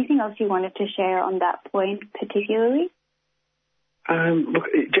there anything else you wanted to share on that point particularly? Look,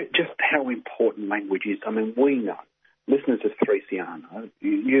 just how important language is. I mean, we know, listeners of 3CR know,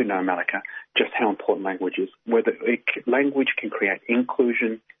 you know, Malika, just how important language is. Language can create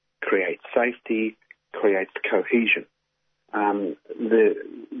inclusion, create safety, creates cohesion.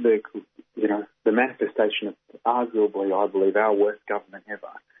 The manifestation of arguably, I believe, our worst government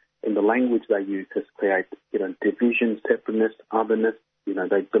ever in the language they use has created, division, separateness, otherness.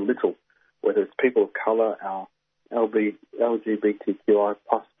 They belittle, whether it's people of colour, our LGBTQI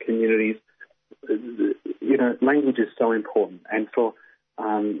plus communities. Language is so important, and for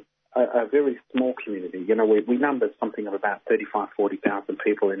a very small community, we number something of about 40,000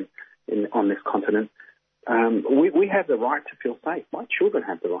 people on this continent. We have the right to feel safe. My children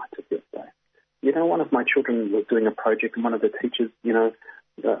have the right to feel safe. One of my children was doing a project, and one of the teachers,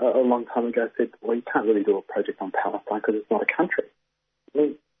 a long time ago said, well, you can't really do a project on Palestine because it's not a country.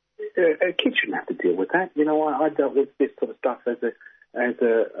 Well, a kid shouldn't have to deal with that. I dealt with this sort of stuff as a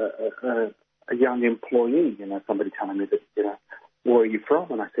young employee. Somebody telling me that, where are you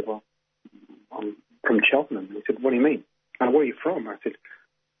from? And I said, well, I'm from Cheltenham. And he said, what do you mean? Where are you from? I said,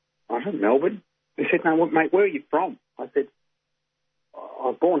 I'm from Melbourne. He said, no, mate, where are you from? I said, I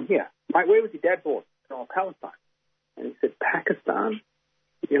was born here. Mate, where was your dad born? Oh, Palestine. And he said, Pakistan.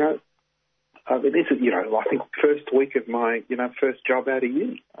 This is, I think first week of my, first job out of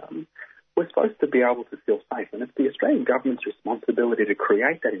uni. We're supposed to be able to feel safe, and it's the Australian government's responsibility to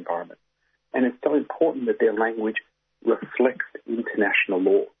create that environment. And it's so important that their language reflects international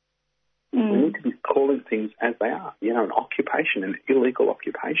law. We need to be calling things as they are, you know, an occupation, an illegal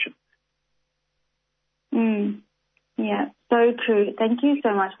occupation. Yeah, so true. Thank you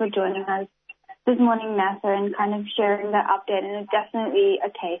so much for joining us this morning, Nasser, and kind of sharing that update. And it's definitely a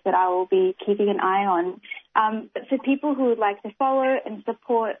case that I will be keeping an eye on. But for people who would like to follow and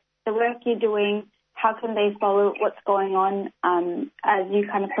support the work you're doing, how can they follow what's going on as you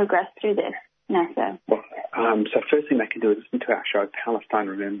kind of progress through this, Nasser? So first thing they can do is listen to our show, Palestine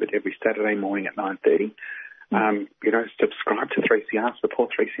Remembered, every Saturday morning at 9:30. You know, subscribe to 3CR,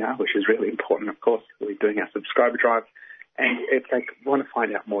 support 3CR, which is really important, of course. We're doing our subscriber drive. And if they want to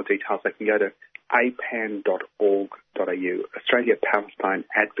find out more details, they can go to apan.org.au, Australia Palestine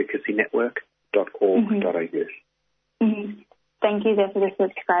Advocacy Network.org.au. Thank you there for the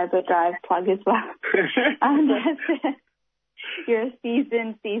subscriber drive plug as well. You're a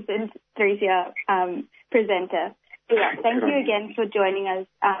seasoned 3CR presenter. So yeah, thank you again for joining us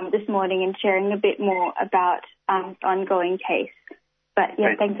this morning and sharing a bit more about the ongoing case. But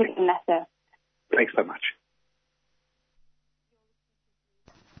yeah, thanks again, Nasser. Thanks so much.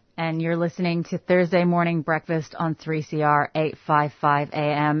 And you're listening to Thursday Morning Breakfast on 3CR 855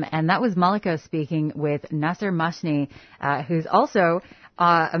 AM. And that was Malika speaking with Nasser Mashni, who's also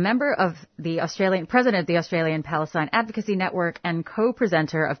a member of the president of the Australian Palestine Advocacy Network and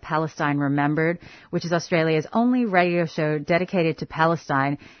co-presenter of Palestine Remembered, which is Australia's only radio show dedicated to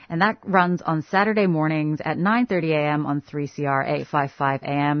Palestine. And that runs on Saturday mornings at 9:30 a.m. on 3CR 855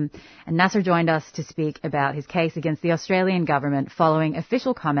 AM. And Nasser joined us to speak about his case against the Australian government following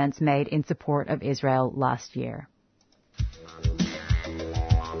official comments made in support of Israel last year.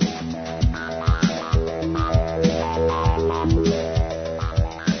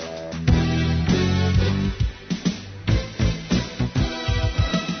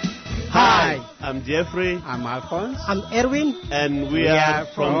 Hi, I'm Jeffrey. I'm Alphonse. I'm Erwin. And we are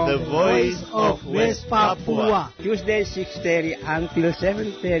from the Voice of West Papua. Tuesday 6:30 until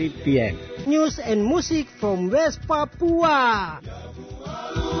 7:30 p.m. News and music from West Papua.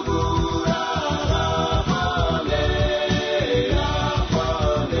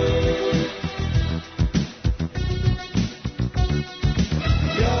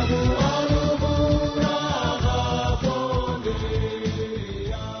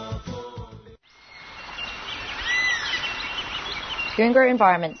 Goongerah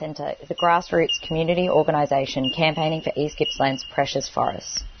Environment Centre is a grassroots community organisation campaigning for East Gippsland's precious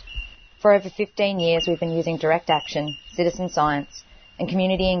forests. For over 15 years, we've been using direct action, citizen science and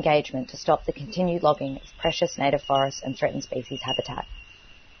community engagement to stop the continued logging of precious native forests and threatened species habitat.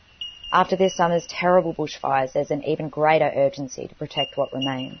 After this summer's terrible bushfires, there's an even greater urgency to protect what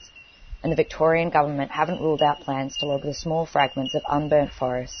remains, and the Victorian government haven't ruled out plans to log the small fragments of unburnt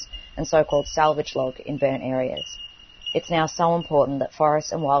forests and so-called salvage log in burnt areas. It's now so important that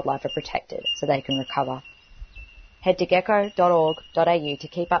forests and wildlife are protected so they can recover. Head to gecko.org.au to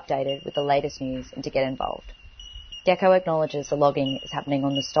keep updated with the latest news and to get involved. Gecko acknowledges the logging is happening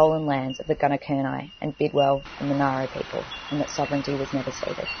on the stolen lands of the Gunnakurnai and Bidwell and Monaro people, and that sovereignty was never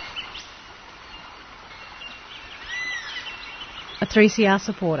ceded. A 3CR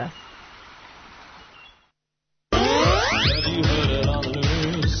supporter. Have you heard it on the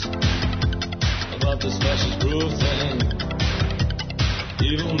news about this fascist proof thing?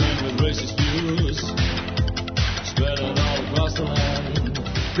 Evil men with racist views spreading all across the land.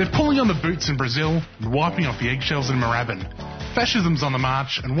 They're pulling on the boots in Brazil and wiping off the eggshells in Moorabbin. Fascism's on the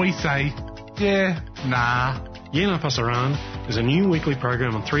march, and we say, yeah, nah. Yena Pasaran is a new weekly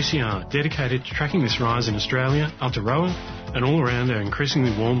program on 3CR dedicated to tracking this rise in Australia, Aotearoa, and all around our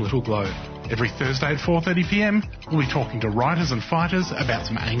increasingly warm little globe. Every Thursday at 4:30 p.m, we'll be talking to writers and fighters about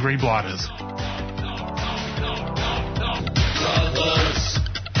some angry blighters. Brothers,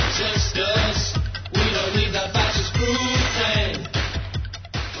 sisters, we don't need that fascist proof thing.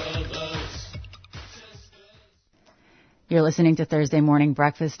 You're listening to Thursday Morning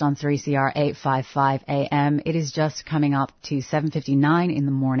Breakfast on 3CR 855 AM. It is just coming up to 7:59 in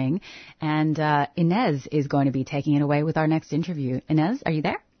the morning, and Inez is going to be taking it away with our next interview. Inez, are you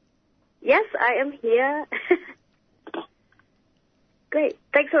there? Yes, I am here. Great.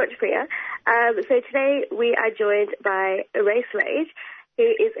 Thanks so much, Priya. So today we are joined by Race Rage, who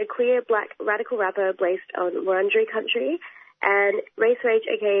is a queer black radical rapper based on Wurundjeri country. And Race Rage,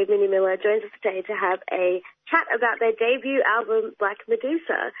 aka Minnie Miller, joins us today to have a chat about their debut album, Black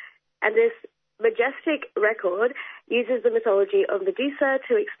Medusa. And this majestic record uses the mythology of Medusa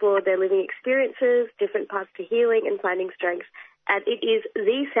to explore their living experiences, different paths to healing and finding strength. And it is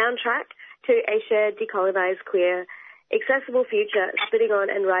the soundtrack to a shared decolonized queer accessible future, spitting on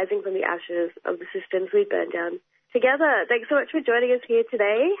and rising from the ashes of the systems we burned down together. Thanks so much for joining us here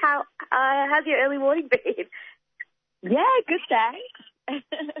today. How's your early morning been? Yeah, good, thanks.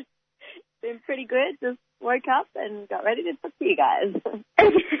 Been pretty good. Just woke up and got ready to talk to you guys.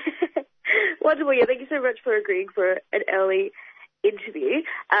 Wonderful. Yeah, thank you so much for agreeing for an early interview.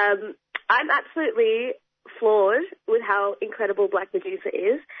 I'm absolutely floored with how incredible Black Medusa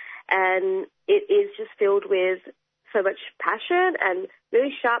is, and it is just filled with so much passion and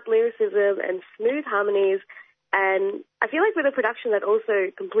really sharp lyricism and smooth harmonies. And I feel like with a production that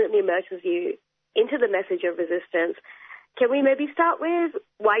also completely immerses you into the message of resistance, can we maybe start with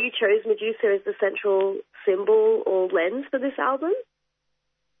why you chose Medusa as the central symbol or lens for this album?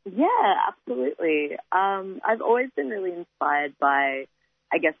 Yeah, absolutely. I've always been really inspired by,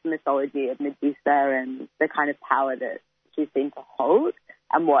 I guess, the mythology of Medusa and the kind of power that she seemed to hold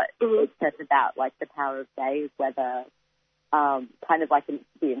and what it says about, like, the power of gaze, whether kind of like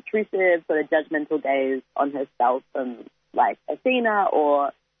the intrusive sort of judgmental gaze on herself from, like, Athena,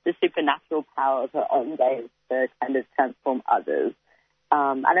 or the supernatural power of her own gaze to kind of transform others.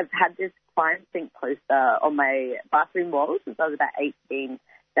 And I've had this Crime Sync poster on my bathroom wall since I was about 18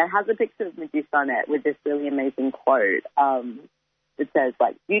 that has a picture of Medusa on it with this really amazing quote that says,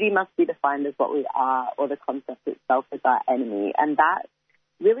 like, beauty must be defined as what we are, or the concept itself is our enemy. And that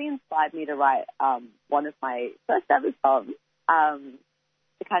really inspired me to write one of my first ever songs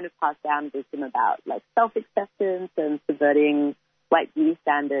to kind of pass down wisdom about, like, self-acceptance and subverting white beauty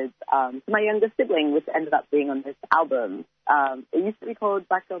standards to my younger sibling, which ended up being on this album. It used to be called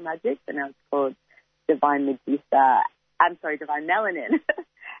Black Girl Magic, but now it's called Divine Medusa. I'm sorry, Divine Melanin.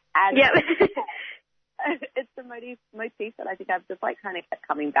 And yeah. It's the motif that I think I've just, like, kind of kept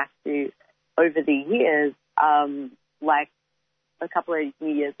coming back to over the years. Like, a couple of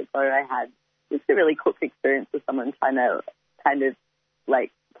New Years ago, I had just a really cool experience with someone trying to kind of,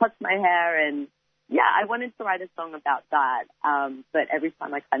 like, touch my hair, and yeah, I wanted to write a song about that, but every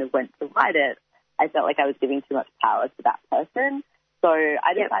time I kind of went to write it, I felt like I was giving too much power to that person. So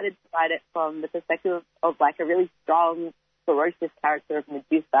I decided to write it from the perspective of, like, a really strong, ferocious character of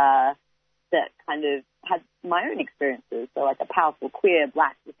Medusa that kind of had my own experiences. So, like, a powerful, queer,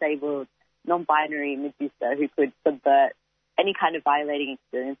 Black, disabled, non-binary Medusa who could subvert any kind of violating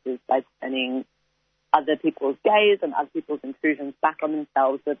experiences by turning other people's gaze and other people's intrusions back on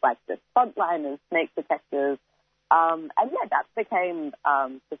themselves with, like, this frontline and snake detectors. And yeah, that became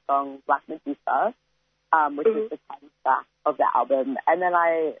the song Black Medusa, which is the title track of the album. And then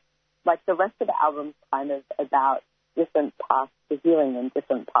the rest of the album's kind of about different paths to healing and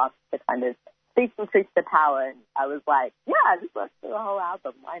different paths to kind of speak some truth to power. And I was like, yeah, this works for the whole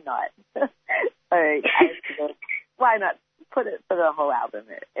album. Why not? So I figured, why not put it for the whole album?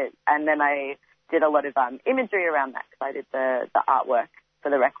 And then I did a lot of imagery around that because I did the artwork for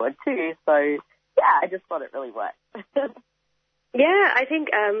the record too. So yeah, I just thought it really worked. Yeah, I think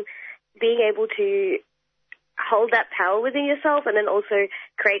being able to hold that power within yourself and then also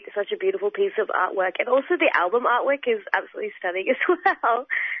create such a beautiful piece of artwork, and also the album artwork is absolutely stunning as well.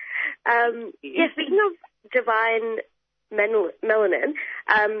 Yeah, speaking of Divine Melanin,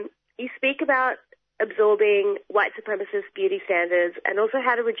 you speak about absorbing white supremacist beauty standards and also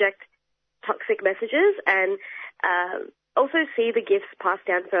how to reject toxic messages and also see the gifts passed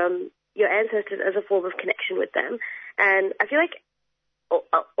down from your ancestors as a form of connection with them. And I feel like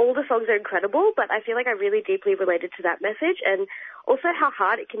all the songs are incredible, but I feel like I really deeply related to that message, and also how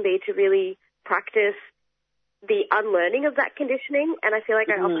hard it can be to really practice the unlearning of that conditioning. And I feel like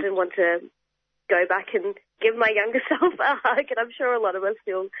I often want to go back and give my younger self a hug, and I'm sure a lot of us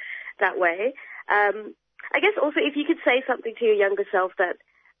feel that way. I guess also if you could say something to your younger self that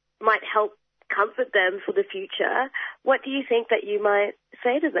might help comfort them for the future, what do you think that you might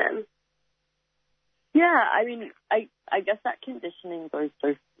say to them? Yeah, I mean, I guess that conditioning goes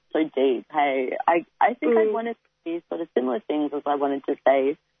so deep. Hey, I think I wanted to see sort of similar things as I wanted to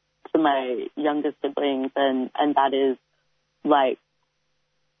say to my younger siblings, and that is, like,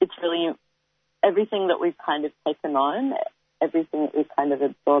 it's really everything that we've kind of taken on, everything that we've kind of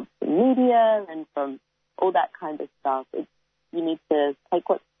absorbed from media and from all that kind of stuff. You need to take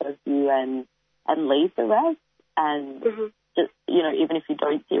what serves you and leave the rest, and just, you know, even if you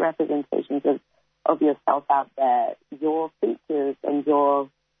don't see representations of yourself out there, your features and the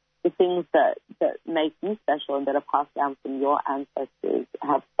things that make you special and that are passed down from your ancestors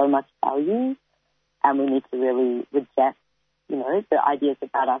have so much value, and we need to really reject, you know, the ideas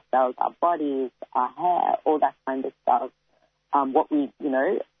about ourselves, our bodies, our hair, all that kind of stuff, what we, you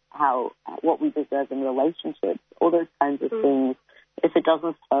know, what we deserve in relationships, all those kinds of things. If it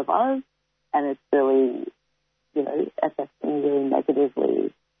doesn't serve us and it's really affecting you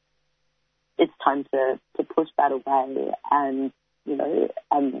negatively, it's time to push that away. And,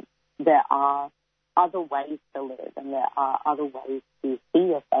 and there are other ways to live, and there are other ways to see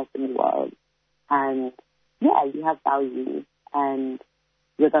yourself in the world. And, you have values, and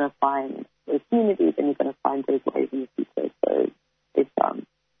you're going to find those communities, and you're going to find those ways in the future. So it's,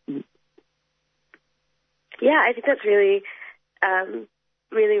 I think that's really,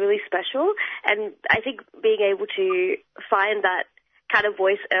 really, really special. And I think being able to find that kind of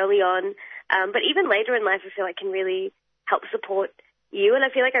voice early on, but even later in life, I feel like can really help support you. And I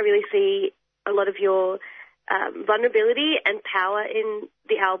feel like I really see a lot of your vulnerability and power in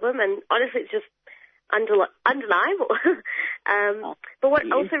the album. And honestly, it's just undeniable. But what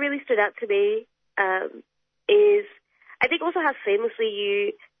also really stood out to me is I think also how seamlessly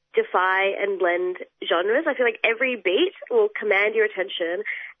you defy and blend genres. I feel like every beat will command your attention,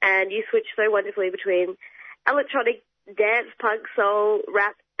 and you switch so wonderfully between electronic, dance, punk, soul,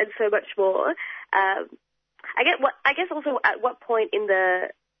 rap, and so much more. I guess also at what point in the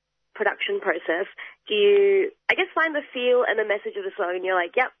production process do you, I guess, find the feel and the message of the song, and you're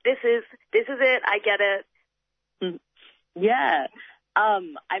like, yep, this is it, I get it. Yeah.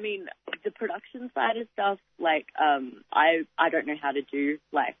 I mean, the production side of stuff, I don't know how to do,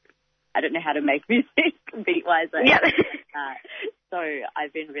 I don't know how to make music beat-wise. So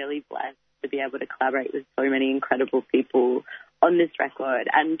I've been really blessed to be able to collaborate with so many incredible people on this record,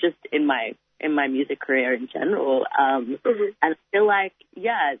 and just in my music career in general. And I feel like,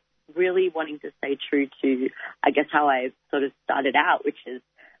 really wanting to stay true to, I guess, how I sort of started out, which is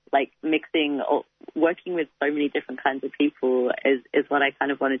mixing or working with so many different kinds of people is what I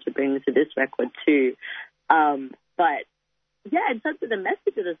kind of wanted to bring to this record too. But in terms of the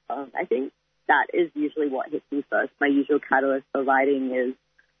message of the song, I think that is usually what hits me first. My usual catalyst for writing is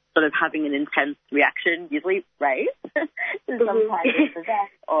sort of having an intense reaction, usually race, to some kind of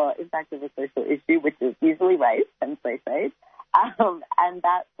event or, in fact, of a social issue, which is usually race and say. And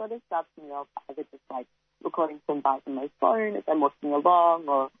that sort of starts me off either just recording some vibes on my phone as I'm walking along,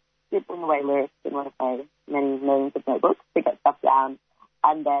 or scribbling away lyrics in one of my many millions of notebooks to get stuff down,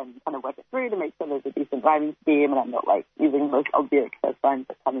 and then kind of work it through to make sure there's a decent rhyming scheme and I'm not using the most obvious first lines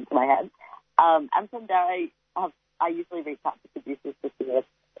that come into my head. And from there, I usually reach out to producers to see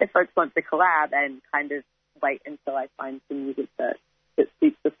if folks want to collab, and kind of wait until I find some music that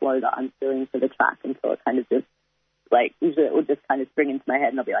suits the flow that I'm feeling for the track, until it kind of just usually it will just kind of spring into my head,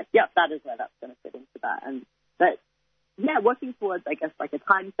 and I'll be like, yep, that is where that's going to fit into that. But working towards, I guess, a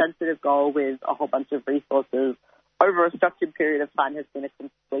time-sensitive goal with a whole bunch of resources over a structured period of time has been a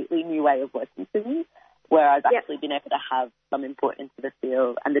completely new way of working for me, where I've actually been able to have some input into the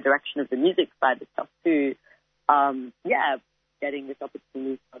feel and the direction of the music side of stuff too. Getting this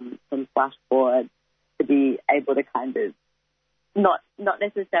opportunity from Flash Forward to be able to kind of not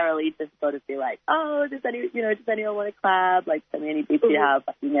necessarily just sort of be like, oh, does anyone want to collab? Send me any beats you have.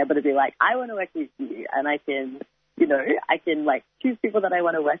 But being able to be like, I want to work with you, and I can choose people that I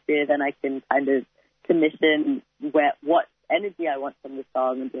want to work with, and I can kind of commission what energy I want from the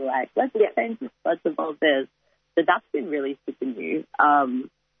song, and be like, let's change this, let's evolve this. So that's been really super new.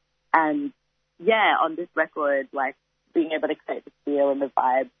 And on this record, being able to create the feel and the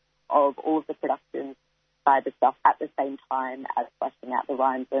vibe of all of the production side of stuff at the same time as fleshing out the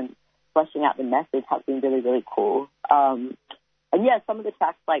rhymes and fleshing out the message has been really, really cool. And some of the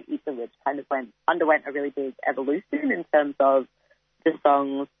tracks like Ether Ridge kind of underwent a really big evolution in terms of the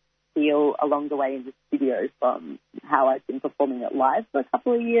songs feel along the way in the studio from how I've been performing it live for a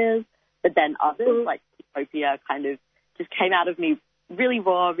couple of years. But then others, like Utopia, kind of just came out of me really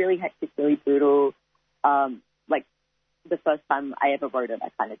raw, really hectic, really brutal. The first time I ever wrote it, I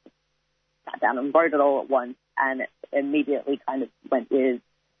kind of just sat down and wrote it all at once, and it immediately kind of went with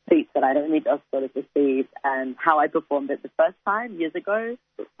beats that I'd only just sort of received, and how I performed it the first time years ago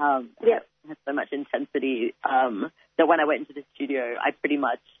had so much intensity that when I went into the studio, I pretty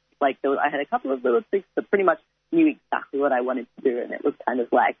much, I had a couple of little tricks, but pretty much knew exactly what I wanted to do, and it was kind of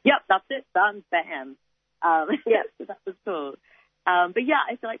yep, that's it, done, bam. So that was cool. I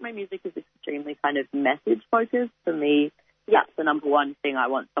feel like my music is extremely kind of message focused. For me, that's the number one thing I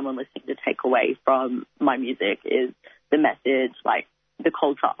want someone listening to take away from my music is the message, the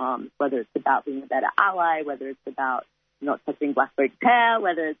call to arms, whether it's about being a better ally, whether it's about not touching black folks' hair,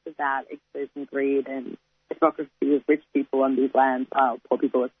 whether it's about exposing greed and hypocrisy of rich people on these lands while poor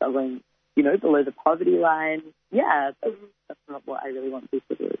people are struggling, below the poverty line. That's not what I really want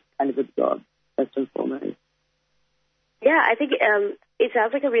people to kind of absorb, first and foremost. Yeah, I think it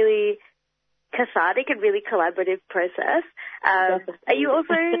sounds like a really cathartic and really collaborative process. Are you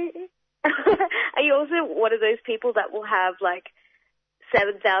also Are you also one of those people that will have like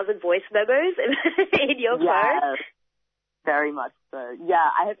 7,000 voice memos in your phone? Very much so. Yeah,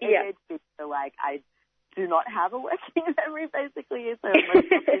 I have ADHD, so like I do not have a working memory basically. So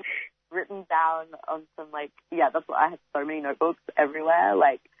most of it's written down on some that's why I have so many notebooks everywhere.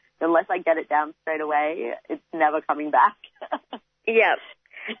 Like unless I get it down straight away, it's never coming back. Yeah.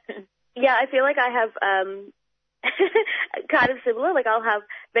 Yeah, I feel like I have kind of similar. Like I'll have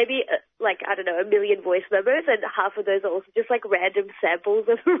maybe I don't know, 1 million voice memos, and half of those are also just like random samples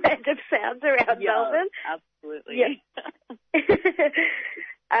of random sounds around Melbourne. Absolutely. Yeah.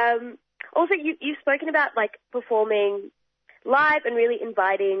 Also, you've spoken about like performing live and really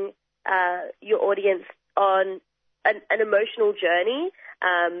inviting your audience on an emotional journey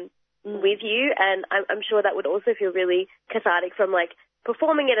with you, and I'm sure that would also feel really cathartic from like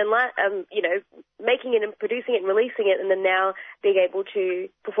performing it and making it and producing it and releasing it, and then now being able to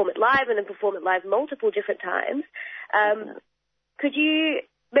perform it live and then perform it live multiple different times. Could you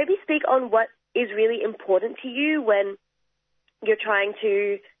maybe speak on what is really important to you when you're trying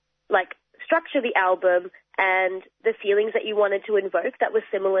to like structure the album and the feelings that you wanted to invoke that was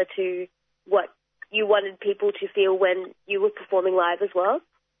similar to what you wanted people to feel when you were performing live as well?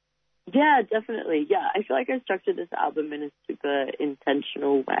 Yeah, definitely. Yeah, I feel like I structured this album in a super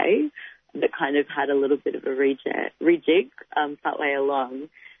intentional way that kind of had a little bit of a rejig partway along.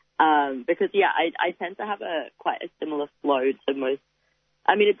 Because, I tend to have quite a similar flow to most.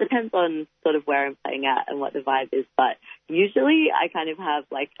 I mean, it depends on sort of where I'm playing at and what the vibe is, but usually I kind of have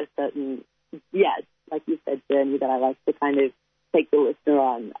like a certain, like you said, journey that I like to kind of take the listener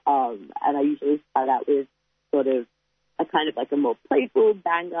on. And I usually start out with sort of a kind of like a more playful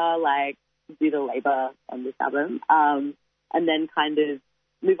banger, like Do the Labor on this album, and then kind of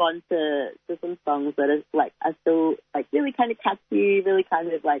move on to some songs that are still like really kind of catchy, really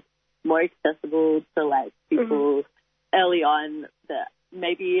kind of like more accessible to like people early on that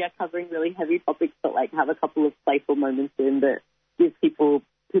maybe are covering really heavy topics, but like have a couple of playful moments in that give people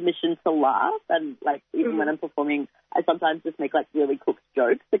permission to laugh. And like even when I'm performing, I sometimes just make like really cooked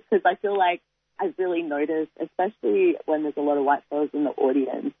jokes because I feel like I've really noticed, especially when there's a lot of white fellas in the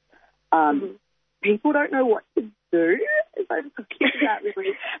audience, people don't know what to do. If I'm talking about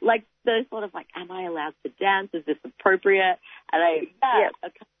really, like they're sort of like, am I allowed to dance? Is this appropriate? And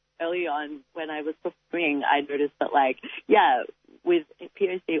early on when I was performing, I noticed that with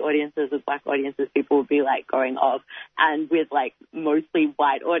POC audiences, with black audiences, people would be like going off, and with like mostly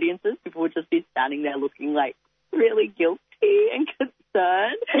white audiences, people would just be standing there looking like really guilty and concerned. So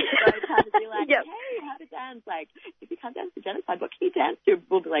I'd have to be like, hey, how to dance? Like, if you can't dance to genocide, what can you dance to?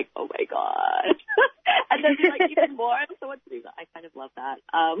 People will be like, oh my God. And then be like, even more. So what to do? I kind of love that.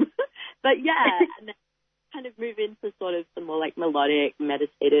 But and then kind of move into sort of some more like melodic,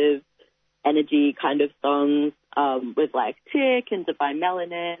 meditative energy kind of songs with like Tick and Divine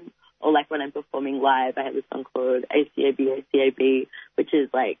Melanin, or like when I'm performing live, I have a song called ACAB, which is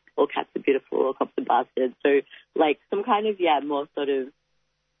like All Cats Are Beautiful, All Cops Are Bastards. So like some kind of, more sort of,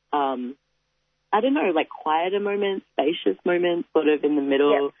 I don't know, like quieter moments, spacious moments sort of in the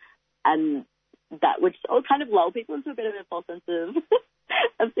middle, and that which will kind of lull people into a bit of a false sense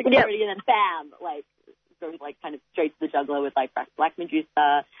of security, and then bam, like goes like kind of straight to the juggler with like Black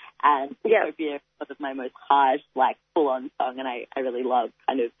Medusa, and Utopia is sort of my most harsh, like full-on song, and I really love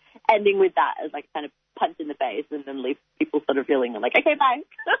kind of ending with that as like kind of punch in the face, and then leave people sort of feeling like, okay, bye.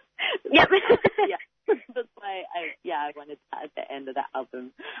 That's why I wanted to at the end of that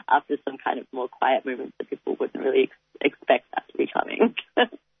album, after some kind of more quiet moments that people wouldn't really expect that to be coming.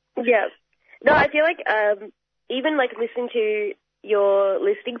 No, I feel like even like listening to your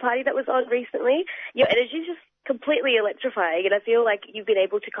listening party that was on recently, your energy is just completely electrifying, and I feel like you've been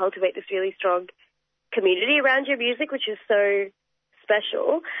able to cultivate this really strong community around your music, which is so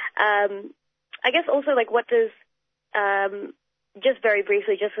special. I guess also, like, what does, just very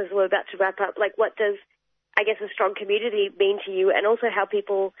briefly, just as we're about to wrap up, like, what does, I guess, a strong community mean to you, and also how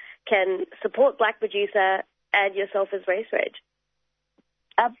people can support Black Medusa and yourself as Race Rage?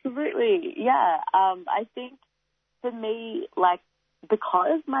 Absolutely, I think for me, like,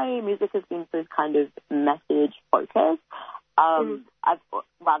 because my music has been so kind of message focused, I've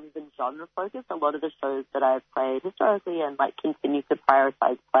rather than genre focused, a lot of the shows that I've played historically and like continue to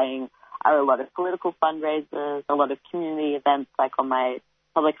prioritize playing are a lot of political fundraisers, a lot of community events like on my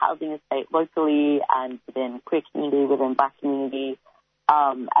public housing estate locally and within queer community, within Black community,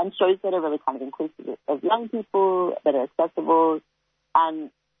 and shows that are really kind of inclusive of young people, that are accessible.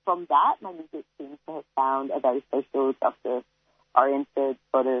 And from that, my music seems to have found a very social justice oriented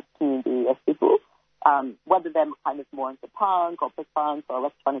sort of community of people. whether they're kind of more into punk or post-punk or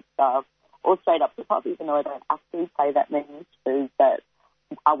electronic stuff, or straight up hip-hop, even though I don't actually play that many shows that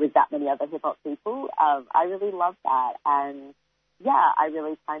are with that many other hip-hop people. I really love that. And, yeah, I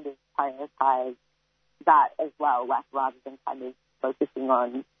really kind of prioritize that as well, like rather than kind of focusing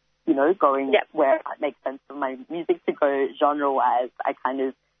on, you know, going where it makes sense for my music to go genre-wise. I kind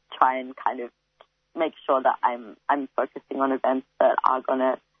of try and kind of make sure that I'm focusing on events that are going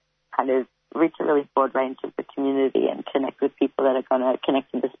to kind of reach a really broad range of the community and connect with people that are going to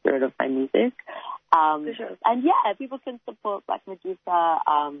connect in the spirit of my music. For sure. And yeah, people can support Black Medusa.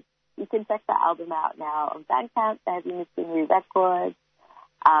 You can check the album out now on Bandcamp, the Heavy Machinery Records.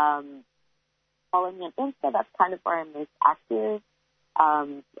 Follow me on Insta, that's kind of where I'm most active,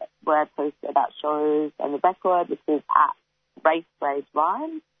 where I post about shows and the record, which is at Race Rage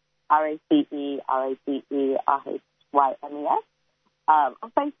Rhymes, RACERACERHYMES.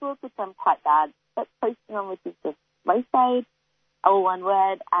 On Facebook, which I'm quite bad at posting on, which is just Race Rage, all one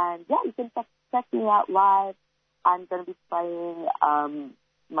word. And yeah, you can check me out live. I'm going to be playing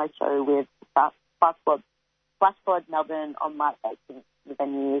my show with Flashboard Melbourne on March 18th. The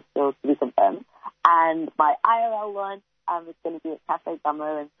venue is still to be confirmed. And my IRL launch is going to be at Cafe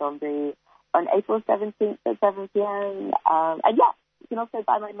Gummo in Thornbury on April 17th at 7 p.m. And yeah, you can also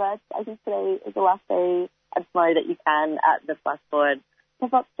buy my merch. I think today is the last day and tomorrow that you can at the Flashboard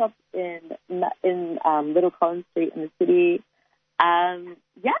pop-up shop in Little Collins Street in the city.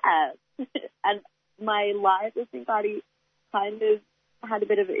 Yeah. And my live listening party kind of had a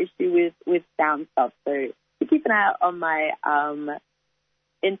bit of an issue with sound stuff. So keep an eye out on my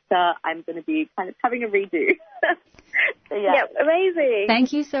Insta. I'm going to be kind of having a redo. So, yeah, amazing.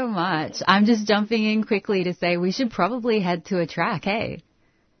 Thank you so much. I'm just jumping in quickly to say we should probably head to a track, hey?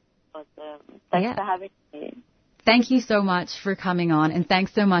 Awesome. Thanks for having me. Thank you so much for coming on, and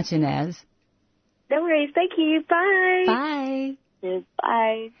thanks so much, Inez. No worries. Thank you. Bye. Bye. Yes,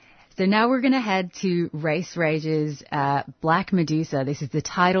 bye. So now we're going to head to Race Rage's Black Medusa. This is the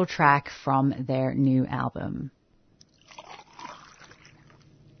title track from their new album.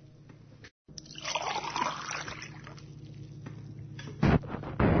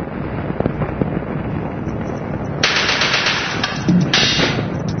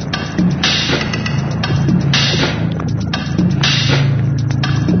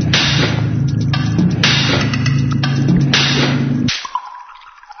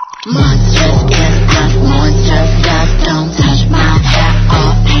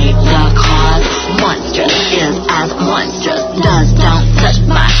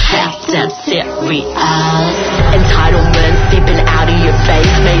 Entitlement seeping out of your face.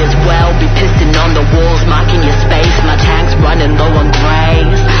 May as well be pissing on the walls, marking your space. My tank's running low on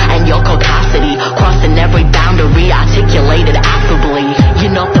grace, and your caucasity crossing every boundary, articulated affably.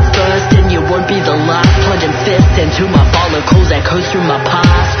 You're not the first and you won't be the last. Plunging fists into my follicles, echoes through my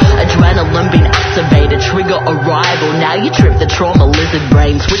past. Adrenaline being activated, trigger arrival. Now you trip the trauma, lizard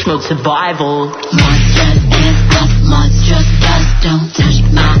brain, switch mode survival. Monsters is us, monstrous dust. Don't touch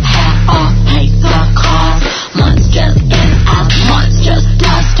my hair or pay the cost. Monsters is us, monstrous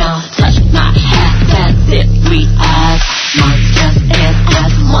dust. Don't touch my hair, that's it, we us. Monsters is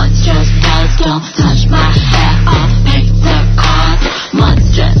us, monstrous dust. Don't touch my hair or pay the cost.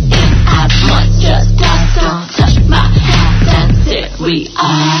 Monsters is us, monstrous dust. Don't touch my hair, that's it, we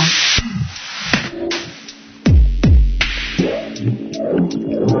us.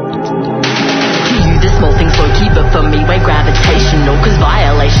 Small things low key, but for me way gravitational. Cause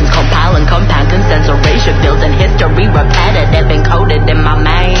violations compile and compound consent erasure. Building history repetitive encoded in my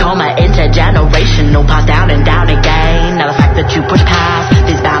main. Trauma intergenerational, passed down and down again. Now the fact that you push past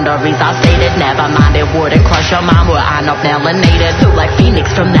these boundaries are stated. Never mind, it wouldn't crush your mind were I not melanated. Feel like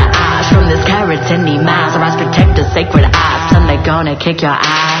phoenix from the ash, from this keratin mass. Our eyes protect the sacred acts, and they're gonna kick your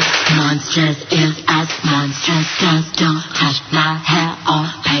ass. Monstrous is us, monstrous does. Don't touch my hair or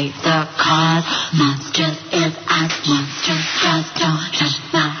pay the cost. Monstrous is us, monstrous does. Don't touch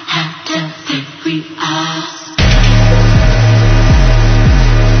my hair to think we us.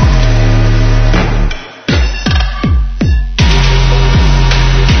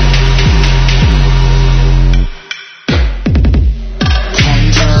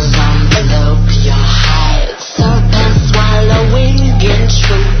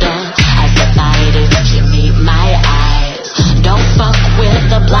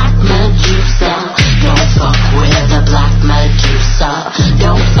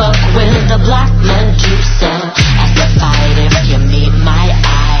 Don't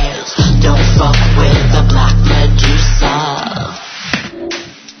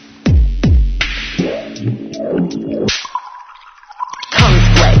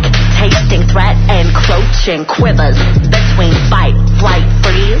threat encroaching, quivers between fight, flight,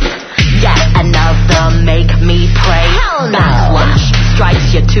 freeze. Yet another make me pray. Backslash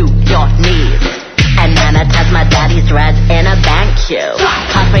strikes you to your knees. And then I test my daddy's dreads in a bank queue.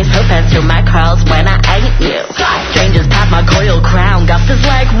 Classmates hoping through my curls when I ain't you. Strangers pat my coil crown, gusts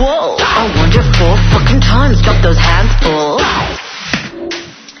like wool. I wonder 4 fucking times, drop those hands full.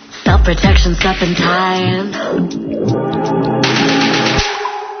 Self-protection, serpentine.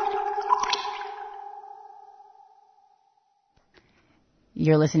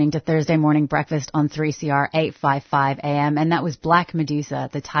 You're listening to Thursday Morning Breakfast on 3CR 855 AM, and that was Black Medusa,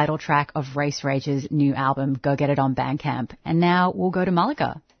 the title track of Race Rage's new album, Go Get It on Bandcamp. And now we'll go to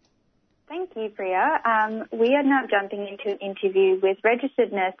Malika. Thank you, Priya. We are now jumping into an interview with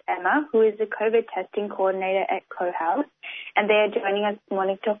registered nurse Emma, who is the COVID testing coordinator at CoHealth, and they are joining us this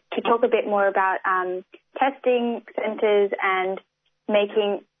morning to talk a bit more about testing centres and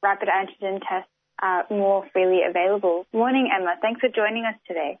making rapid antigen tests more freely available. Morning, Emma. Thanks for joining us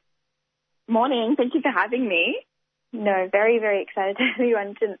today. Morning. Thank you for having me. No, very, very excited to have you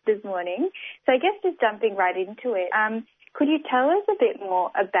on this morning. So I guess just jumping right into it, could you tell us a bit more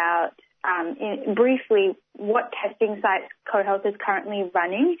about, briefly, what testing sites CoHealth is currently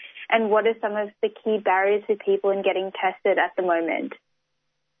running and what are some of the key barriers for people in getting tested at the moment?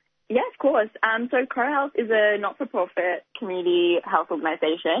 Yeah, of course. So CoHealth is a not-for-profit community health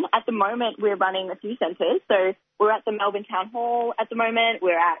organisation. At the moment, we're running a few centres. So we're at the Melbourne Town Hall at the moment.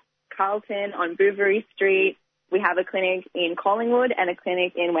 We're at Carlton on Bouverie Street. We have a clinic in Collingwood and a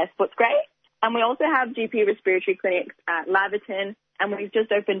clinic in West Footscray. And we also have GP respiratory clinics at Laverton. And we've just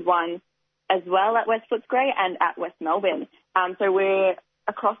opened one as well at West Footscray and at West Melbourne. So we're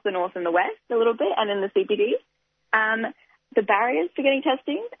across the north and the west a little bit and in the CBD. The barriers to getting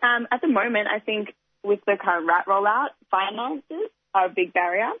testing, at the moment, I think with the current RAT rollout, finances are a big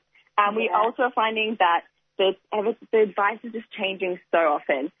barrier. We also are finding that the advice is just changing so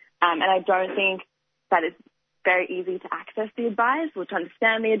often. And I don't think that it's very easy to access the advice or to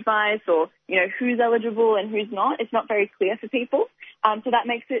understand the advice or, who's eligible and who's not. It's not very clear for people. So that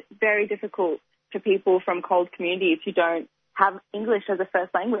makes it very difficult for people from cold communities who don't have English as a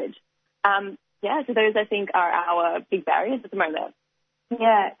first language. So those, I think, are our big barriers at the moment.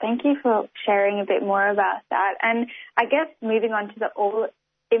 Yeah, thank you for sharing a bit more about that. And I guess moving on to the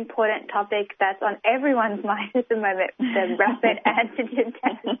all-important topic that's on everyone's mind at the moment, the rapid antigen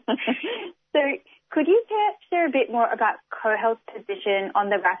test. So could you share a bit more about CoHealth's position on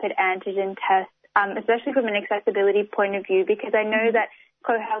the rapid antigen test, especially from an accessibility point of view? Because I know that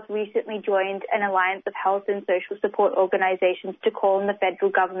CoHealth recently joined an alliance of health and social support organisations to call on the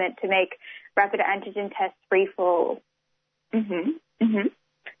federal government to make rapid antigen tests free for all.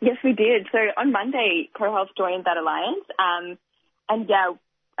 Yes, we did. So on Monday, CoHealth joined that alliance.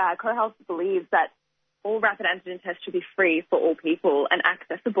 CoHealth believes that all rapid antigen tests should be free for all people and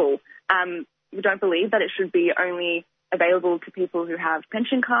accessible. We don't believe that it should be only available to people who have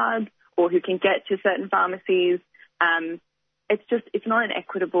pension cards or who can get to certain pharmacies. It's not an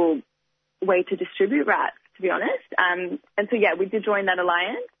equitable way to distribute RATs, to be honest. We did join that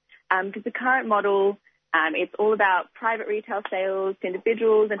alliance because the current model, it's all about private retail sales to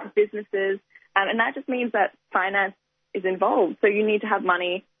individuals and to businesses, and that just means that finance is involved. So you need to have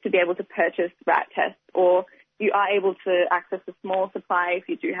money to be able to purchase RAT tests, or you are able to access a small supply if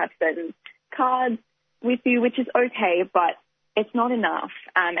you do have certain cards with you, which is okay, but it's not enough.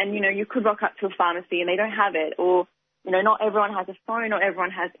 You could rock up to a pharmacy and they don't have it, or not everyone has a phone, not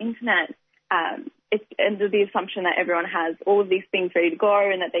everyone has internet. It's under the assumption that everyone has all of these things ready to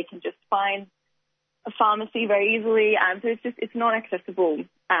go and that they can just find a pharmacy very easily. So it's not accessible.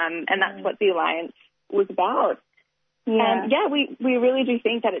 And that's what the alliance was about. We really do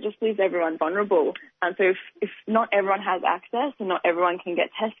think that it just leaves everyone vulnerable. So if not everyone has access and not everyone can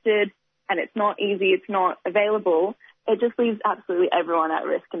get tested and it's not easy, it's not available, it just leaves absolutely everyone at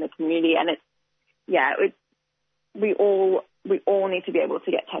risk in the community. And we all need to be able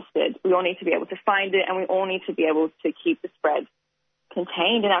to get tested. We all need to be able to find it, and we all need to be able to keep the spread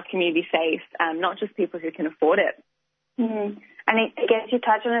contained in our community safe, not just people who can afford it. And I guess you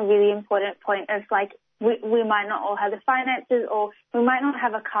touched on a really important point of we might not all have the finances, or we might not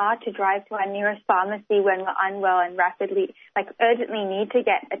have a car to drive to our nearest pharmacy when we're unwell and urgently need to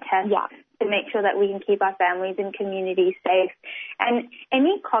get a test to make sure that we can keep our families and communities safe. And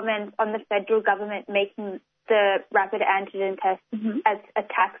any comments on the federal government making the rapid antigen test as a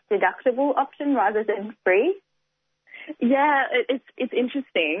tax-deductible option rather than free? Yeah, it's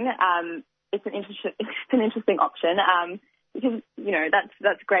interesting. It's an interesting option because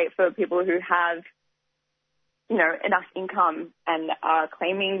that's great for people who have enough income and are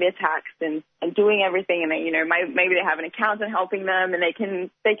claiming their tax and doing everything, and they, maybe they have an accountant helping them, and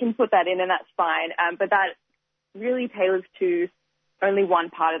they can put that in, and that's fine. But that really tailors to only one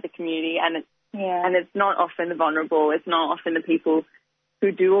part of the community, and it's not often the vulnerable. It's not often the people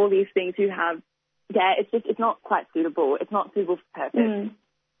who do all these things who have. It's not quite suitable. It's not suitable for purpose. Mm.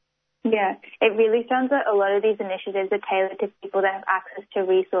 Yeah, it really sounds like a lot of these initiatives are tailored to people that have access to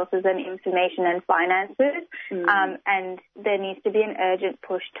resources and information and finances, and there needs to be an urgent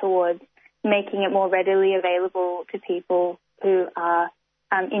push towards making it more readily available to people who are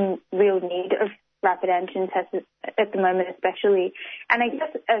in real need of rapid antigen tests at the moment especially. And I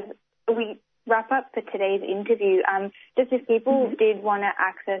guess as we wrap up for today's interview, just if people did want to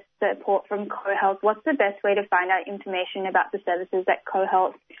access support from CoHealth, what's the best way to find out information about the services that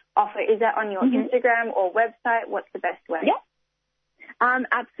CoHealth offer? Is that on your Instagram or website? What's the best way? Yeah,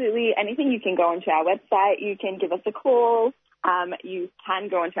 absolutely. Anything, you can go onto our website. You can give us a call. You can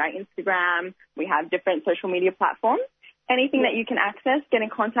go onto our Instagram. We have different social media platforms. Anything that you can access, get in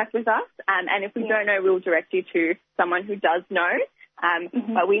contact with us. And if we don't know, we'll direct you to someone who does know.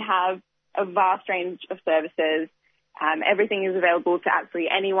 But we have a vast range of services. Everything is available to absolutely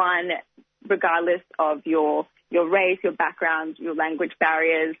anyone, regardless of your race, your background, your language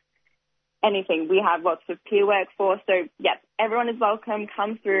barriers, anything. We have lots of peer work for. So, everyone is welcome.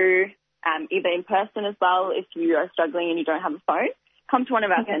 Come through, either in person as well. If you are struggling and you don't have a phone, come to one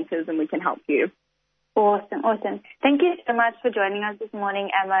of our centres and we can help you. Awesome. Thank you so much for joining us this morning,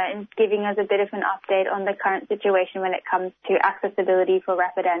 Emma, and giving us a bit of an update on the current situation when it comes to accessibility for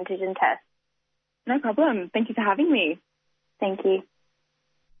rapid antigen tests. No problem. Thank you for having me. Thank you.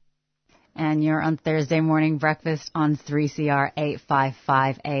 And you're on Thursday Morning Breakfast on 3CR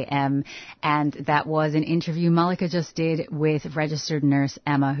 855 AM. And that was an interview Malika just did with registered nurse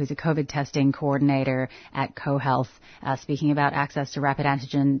Emma, who's a COVID testing coordinator at CoHealth, speaking about access to rapid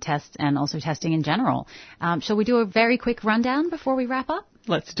antigen tests and also testing in general. Shall we do a very quick rundown before we wrap up?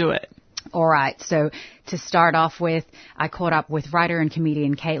 Let's do it. All right. So to start off with, I caught up with writer and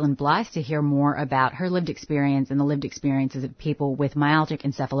comedian Caitlin Blythe to hear more about her lived experience and the lived experiences of people with myalgic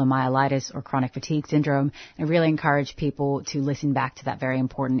encephalomyelitis or chronic fatigue syndrome. I really encourage people to listen back to that very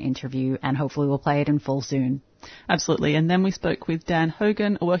important interview, and hopefully we'll play it in full soon. Absolutely. And then we spoke with Dan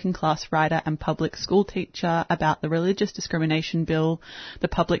Hogan, a working class writer and public school teacher, about the religious discrimination bill, the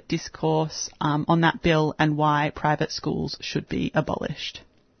public discourse on that bill, and why private schools should be abolished.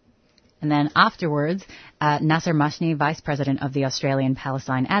 And then afterwards, Nasser Mashni, Vice President of the Australian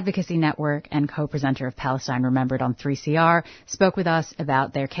Palestine Advocacy Network and co-presenter of Palestine Remembered on 3CR, spoke with us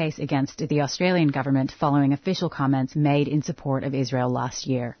about their case against the Australian government following official comments made in support of Israel last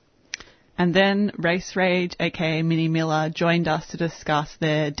year. And then Race Rage, aka Minnie Miller, joined us to discuss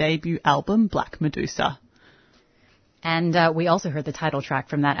their debut album, Black Medusa. And we also heard the title track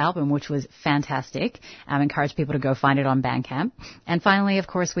from that album, which was fantastic. I encourage people to go find it on Bandcamp. And finally, of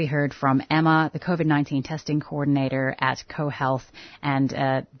course, we heard from Emma, the COVID-19 testing coordinator at CoHealth,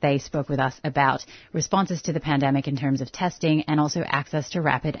 and they spoke with us about responses to the pandemic in terms of testing and also access to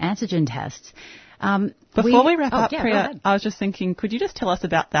rapid antigen tests. Before we wrap up, Priya, I was just thinking, could you just tell us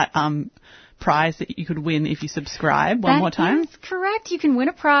about that prize that you could win if you subscribe one more time? That's correct. You can win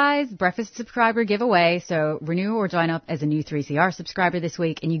a prize, breakfast subscriber giveaway. So renew or join up as a new 3CR subscriber this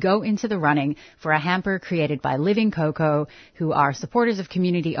week, and you go into the running for a hamper created by Living Cocoa, who are supporters of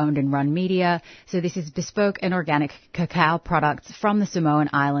community-owned and run media. So this is bespoke and organic cacao products from the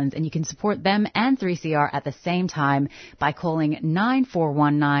Samoan Islands, and you can support them and 3CR at the same time by calling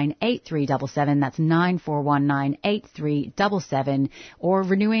 9419-8377. That's 9419-8377, or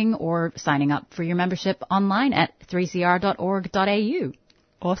renewing or signing up for your membership online at 3cr.org.au.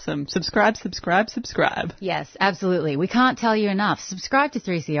 Awesome. Subscribe. Yes, absolutely. We can't tell you enough. Subscribe to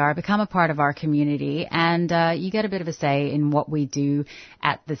 3CR, become a part of our community, and you get a bit of a say in what we do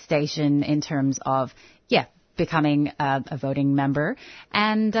at the station in terms of, becoming a voting member.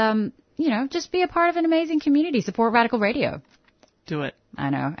 And, just be a part of an amazing community. Support Radical Radio. Do it.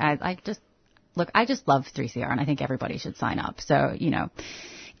 I know. I just love 3CR, and I think everybody should sign up. So,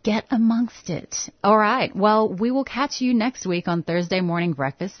 get amongst it. All right. Well, we will catch you next week on Thursday Morning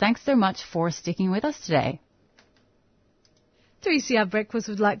Breakfast. Thanks so much for sticking with us today. 3CR Breakfast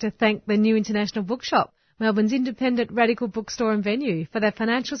would like to thank the New International Bookshop, Melbourne's independent radical bookstore and venue, for their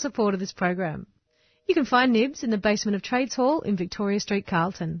financial support of this program. You can find Nibs in the basement of Trades Hall in Victoria Street,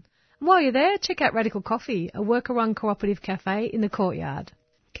 Carlton. And while you're there, check out Radical Coffee, a worker-run cooperative cafe in the courtyard.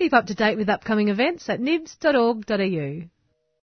 Keep up to date with upcoming events at nibs.org.au.